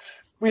yeah.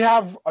 We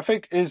have, I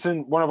think,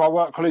 isn't one of our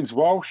work colleagues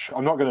Welsh?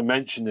 I'm not going to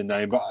mention the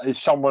name, but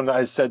it's someone that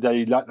has said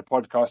they like the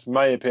podcast,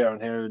 may appear on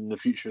here in the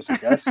future as a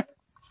guest.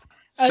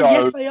 So,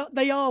 yes,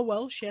 they are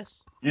Welsh,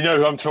 yes. You know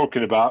who I'm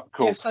talking about?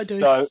 Cool. Yes, I do.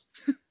 So,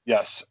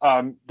 yes,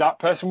 that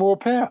person will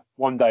appear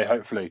one day,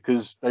 hopefully,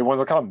 because they want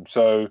to come.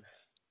 So,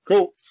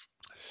 cool.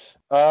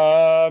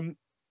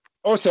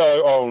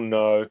 Also, oh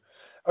no.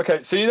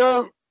 Okay,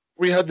 so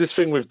we had this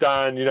thing with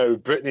Dan,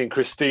 Brittany and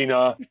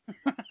Christina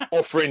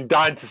offering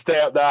Dan to stay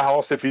at their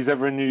house if he's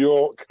ever in New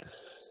York.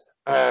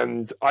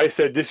 And I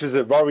said this is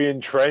a worrying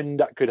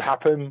trend that could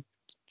happen.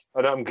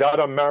 and I'm glad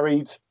I'm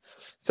married.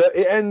 So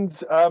it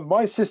ends.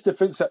 My sister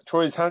thinks that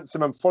Troy is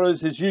handsome and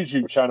follows his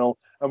YouTube channel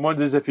and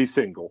wonders if he's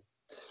single.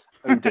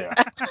 Oh dear.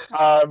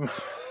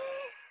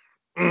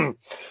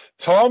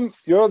 Tom,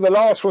 you're the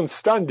last one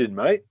standing,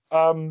 mate.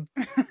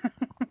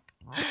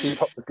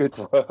 Keep up the good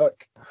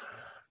work.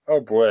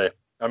 Oh boy.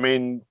 I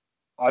mean,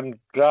 I'm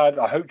glad.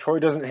 I hope Troy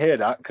doesn't hear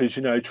that because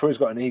Troy's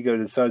got an ego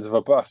the size of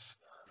a bus.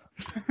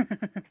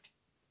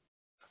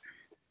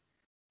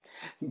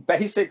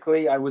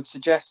 Basically, I would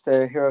suggest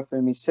to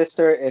Hirofumi's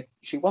sister, if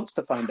she wants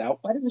to find out,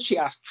 why doesn't she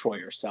ask Troy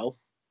herself?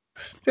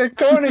 Yeah,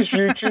 go on his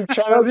YouTube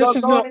channel. This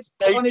is not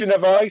dating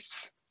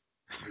advice.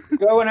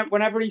 Go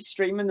whenever he's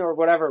streaming or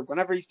whatever,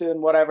 whenever he's doing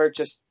whatever,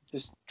 just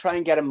try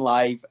and get him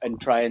live and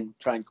try and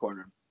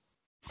corner him.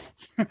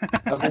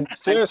 I mean,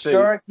 seriously, I'm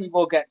sure he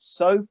will get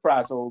so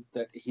frazzled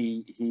that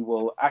he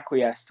will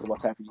acquiesce to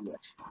whatever you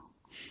wish.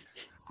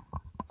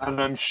 And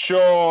I'm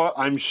sure,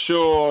 I'm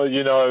sure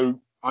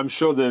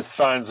there's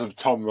fans of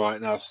Tom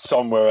right now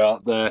somewhere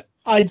out there.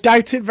 I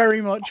doubt it very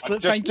much,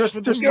 but thank you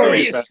for the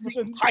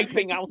furiously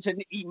typing out an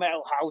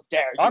email. How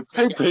dare you? I'm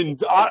pimping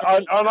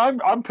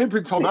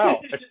Tom out.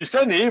 If you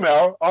send the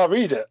email, I'll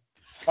read it.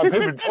 I'm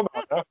pimping Tom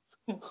out now.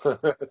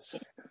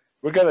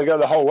 We're gonna go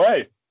the whole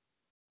way.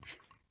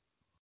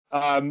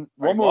 One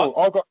more.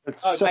 I've got a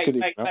second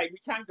email. Mate, we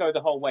can't go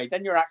the whole way.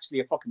 Then you're actually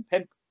a fucking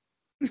pimp.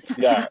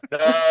 Yeah.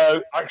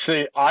 No,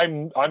 actually,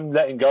 I'm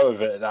letting go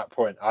of it at that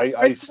point. Do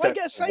I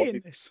get a say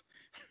in this?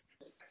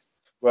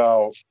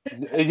 Well,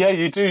 yeah,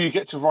 you do. You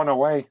get to run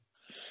away.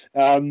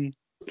 I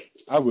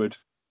would.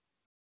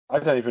 I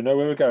don't even know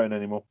where we're going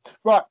anymore.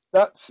 Right,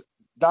 that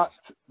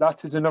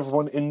is another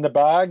one in the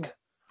bag.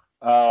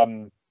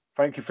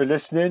 Thank you for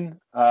listening.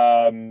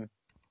 Tom,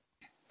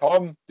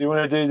 do you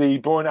want to do the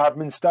boring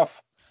admin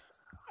stuff?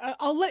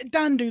 I'll let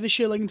Dan do the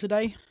shilling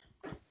today.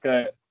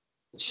 Okay.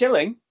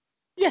 Shilling?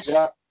 Yes.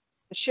 Yeah.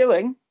 A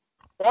shilling?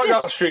 I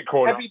got a street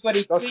corner.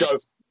 Everybody, let's go.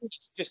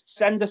 Please just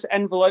send us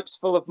envelopes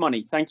full of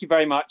money. Thank you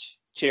very much.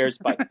 Cheers.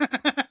 Bye.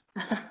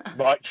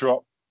 Mic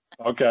drop.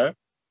 Okay.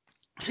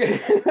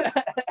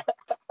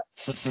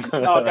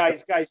 No,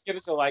 guys, give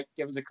us a like,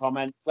 give us a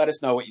comment. Let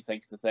us know what you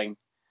think of the thing.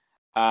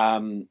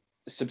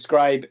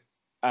 Subscribe.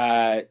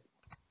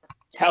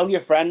 Tell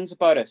your friends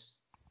about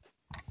us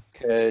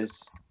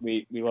because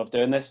we love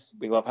doing this.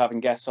 We love having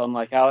guests on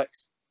like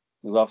Alex.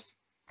 We love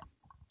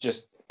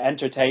just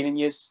entertaining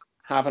you,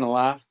 having a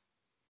laugh.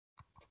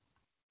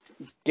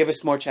 Give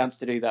us more chance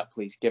to do that,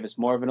 please. Give us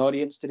more of an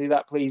audience to do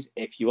that, please.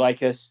 If you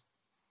like us,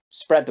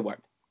 spread the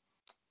word.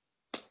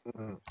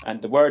 Mm-hmm.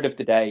 And the word of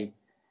the day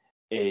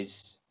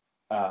is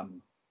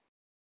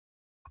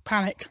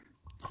panic.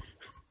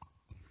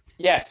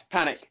 Yes,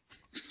 panic.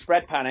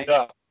 Spread panic.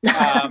 Yeah.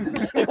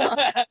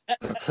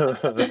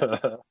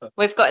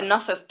 We've got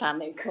enough of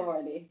panic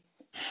already.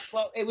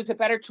 Well, it was a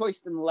better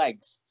choice than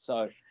legs,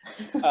 so.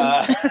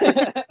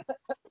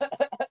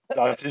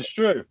 That is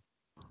true.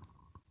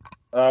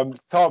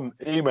 Tom,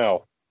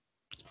 email.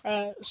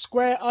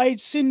 Square-eyed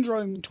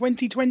syndrome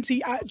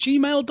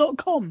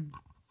 2020@gmail.com.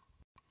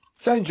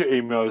 Send your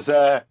emails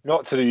there,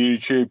 not to the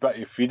YouTube, but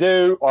if you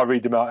do, I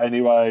read them out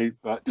anyway.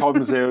 But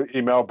Tom's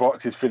email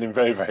box is feeling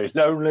very, very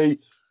lonely.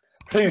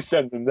 Please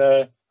send them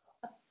there.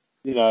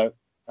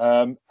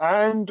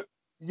 And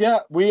yeah,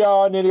 we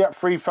are nearly at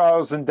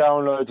 3,000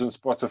 downloads on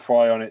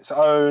Spotify on its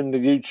own. The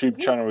YouTube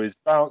channel is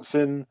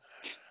bouncing.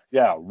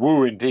 Yeah,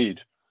 woo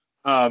indeed.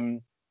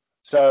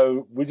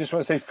 So we just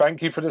want to say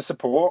thank you for the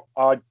support.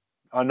 Our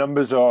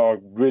numbers are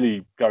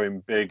really going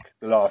big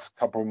the last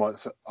couple of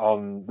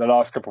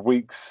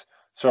weeks.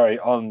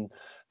 On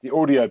the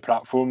audio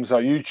platforms.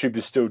 Our YouTube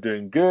is still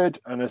doing good.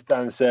 And as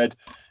Dan said,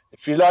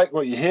 if you like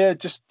what you hear,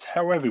 just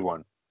tell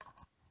everyone.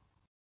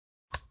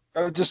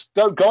 Just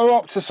don't go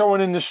up to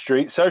someone in the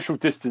street, social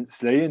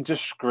distantly, and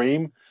just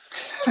scream,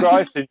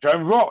 Square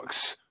Syndrome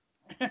rocks.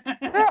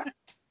 Yeah.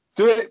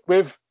 Do it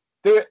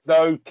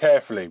though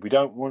carefully. We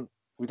don't want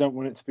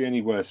it to be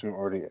any worse than it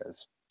already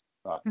is.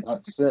 Right,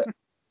 that's it.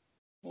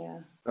 Yeah.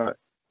 Right.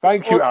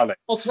 Thank you, Alex.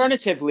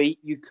 Alternatively,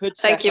 you could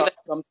set up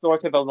some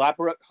sort of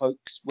elaborate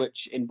hoax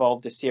which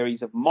involved a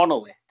series of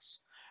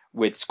monoliths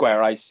with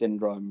Square Eyes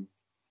Syndrome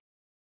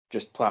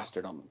just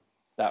plastered on them.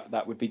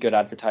 That would be good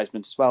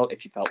advertisement as well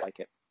if you felt like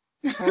it.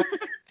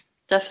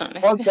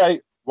 Definitely.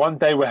 One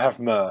day we'll have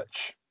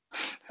merch.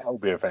 That'll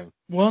be a thing.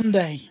 One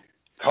day.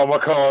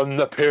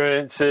 Comic-Con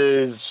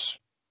appearances.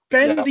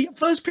 Ben, the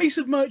first piece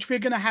of merch we're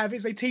going to have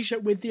is a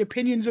T-shirt with the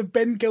opinions of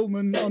Ben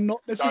Gilman on not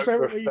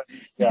necessarily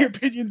the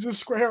opinions of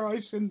Square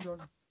Eyes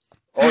Syndrome.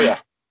 Oh yeah.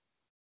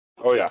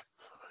 All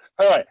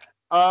right.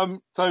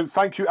 So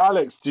thank you,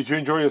 Alex. Did you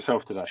enjoy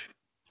yourself today?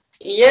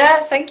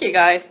 Yeah, thank you,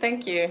 guys.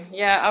 Thank you.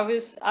 Yeah, I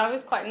was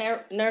quite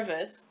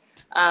nervous,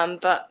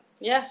 but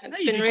yeah,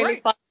 it's been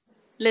really fun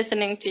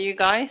listening to you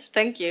guys.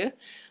 Thank you.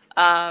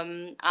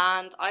 And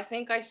I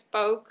think I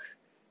spoke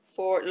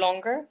for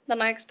longer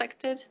than I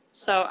expected.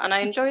 And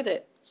I enjoyed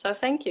it. So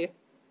thank you.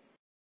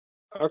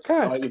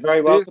 Okay. You're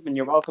very welcome, and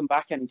you're welcome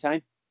back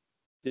anytime.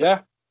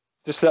 Yeah.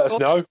 Just let us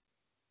know.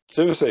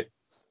 Seriously.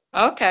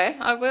 Okay,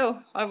 I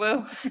will.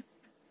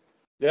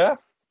 Yeah.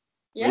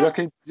 We're Yeah.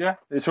 looking. Yeah,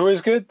 it's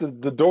always good.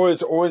 The door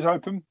is always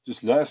open.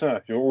 Just let us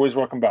know. You're always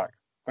welcome back.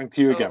 Thank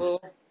you again.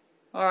 Cool.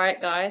 All right,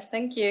 guys.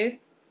 Thank you.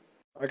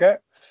 Okay.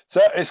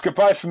 So it's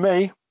goodbye from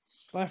me.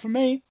 Bye from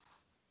me.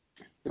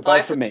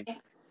 Goodbye from me.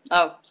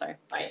 Oh, sorry.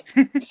 Bye.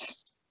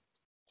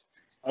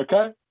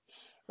 Okay.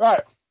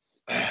 Right.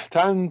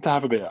 Time to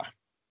have a beer.